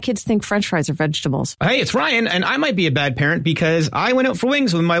parent because my kids think French fries are vegetables. Hey, it's Ryan, and I might be a bad parent because I went out for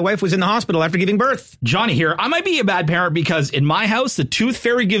wings when my wife was in the hospital after giving birth. Johnny here. I might be a bad parent because in my house, the tooth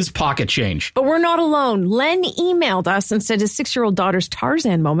fairy gives pocket change. But we're not alone. Len emailed us and said his 6-year-old daughter's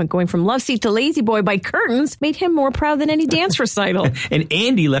Tarzan moment going from love seat to lazy boy by curtains made him more proud than any dance recital. And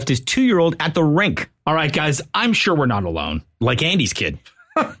Andy left his 2-year-old at the rink. All right, guys, I'm sure we're not alone. Like Andy's kid.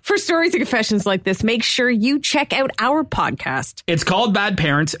 For stories and confessions like this, make sure you check out our podcast. It's called Bad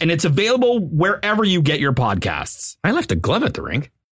Parents, and it's available wherever you get your podcasts. I left a glove at the rink.